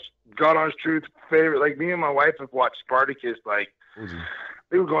shows. God honest truth, favorite. Like me and my wife have watched Spartacus. Like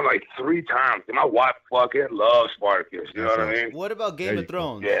they were going like 3 times. And my wife fucking loves Spartacus. You know what I mean? What about Game of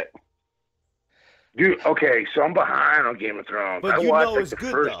Thrones? Yeah. Dude, okay, so I'm behind on Game of Thrones. But I you watched know like it's the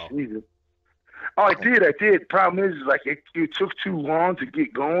good first though. season. Oh, I did. Problem is like it took too long to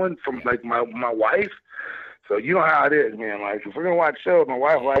get going from like my wife. So you know how it is, man. Like if we're gonna watch shows, my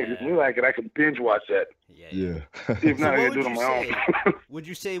wife likes it, we like it. I can binge watch that. Yeah. If not, I can do it on my own. Would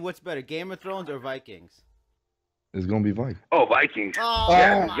you say what's better, Game of Thrones or Vikings? It's gonna be Vikings. Oh, Vikings. Oh,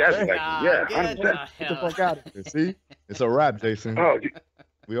 yeah, my yes, God. Vikings. Yeah, Get 100%. the hell out. See, it's a wrap, Jason. Oh,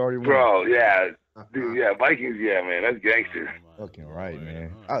 we already won. bro, yeah, dude, yeah, Vikings, yeah, man, that's gangster. Fucking right,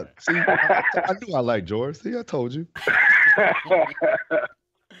 man. See, I knew I like George. See, I told you.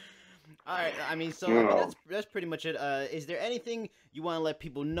 All right, I mean, so that's pretty much it. Is there anything you want to let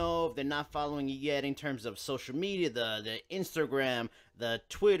people know if they're not following you yet in terms of social media, the Instagram, the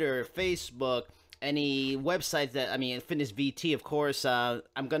Twitter, Facebook, any websites that, I mean, Fitness VT, of course. I'm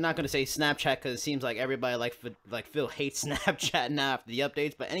not going to say Snapchat because it seems like everybody like Phil hates Snapchat now after the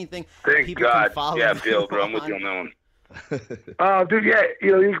updates, but anything people God. can follow. Yeah, Phil, bro, I'm with you on that one. Dude, yeah,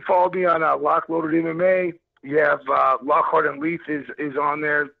 you can follow me on Lock Loaded MMA. You have Lockhart and Leaf is on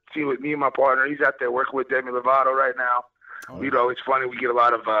there. See with me and my partner. He's out there working with Demi Lovato right now. Oh, you know, it's funny. We get a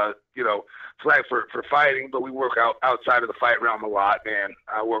lot of flag for fighting, but we work outside of the fight realm a lot, man.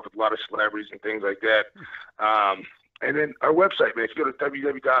 I work with a lot of celebrities and things like that. And then our website, man, if you go to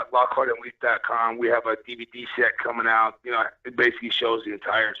www.lockhartandleaf.com, we have a DVD set coming out. You know, it basically shows the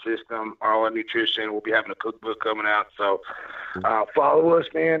entire system, all our nutrition. We'll be having a cookbook coming out. So follow us,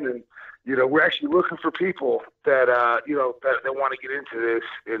 man. And, you know, we're actually looking for people that, that want to get into this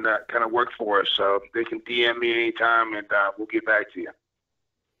and kind of work for us. So they can DM me anytime, and we'll get back to you.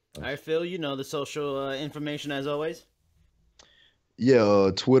 All right, Phil, you know the social information as always. Yeah,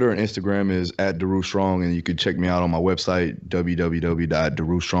 Twitter and Instagram is @DaruStrong, and you can check me out on my website,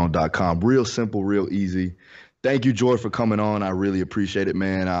 www.darustrong.com. Real simple, real easy. Thank you, George, for coming on. I really appreciate it,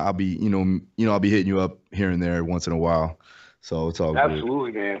 man. I'll be, I'll be hitting you up here and there once in a while. So it's all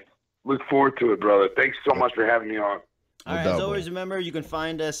Absolutely, good. Man. Look forward to it, brother. Thanks so much for having me on. All right, as always, remember, you can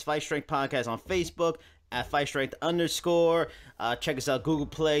find us, Fight Strength Podcast, on Facebook, @FightStrength_. Check us out, Google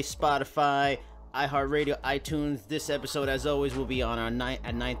Play, Spotify, iHeartRadio, iTunes. This episode, as always, will be on our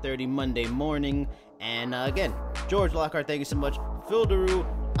at 9:30 Monday morning. And again, George Lockhart, thank you so much. Phil Daru,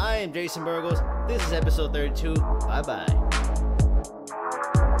 I am Jason Burgos. This is episode 32. Bye-bye.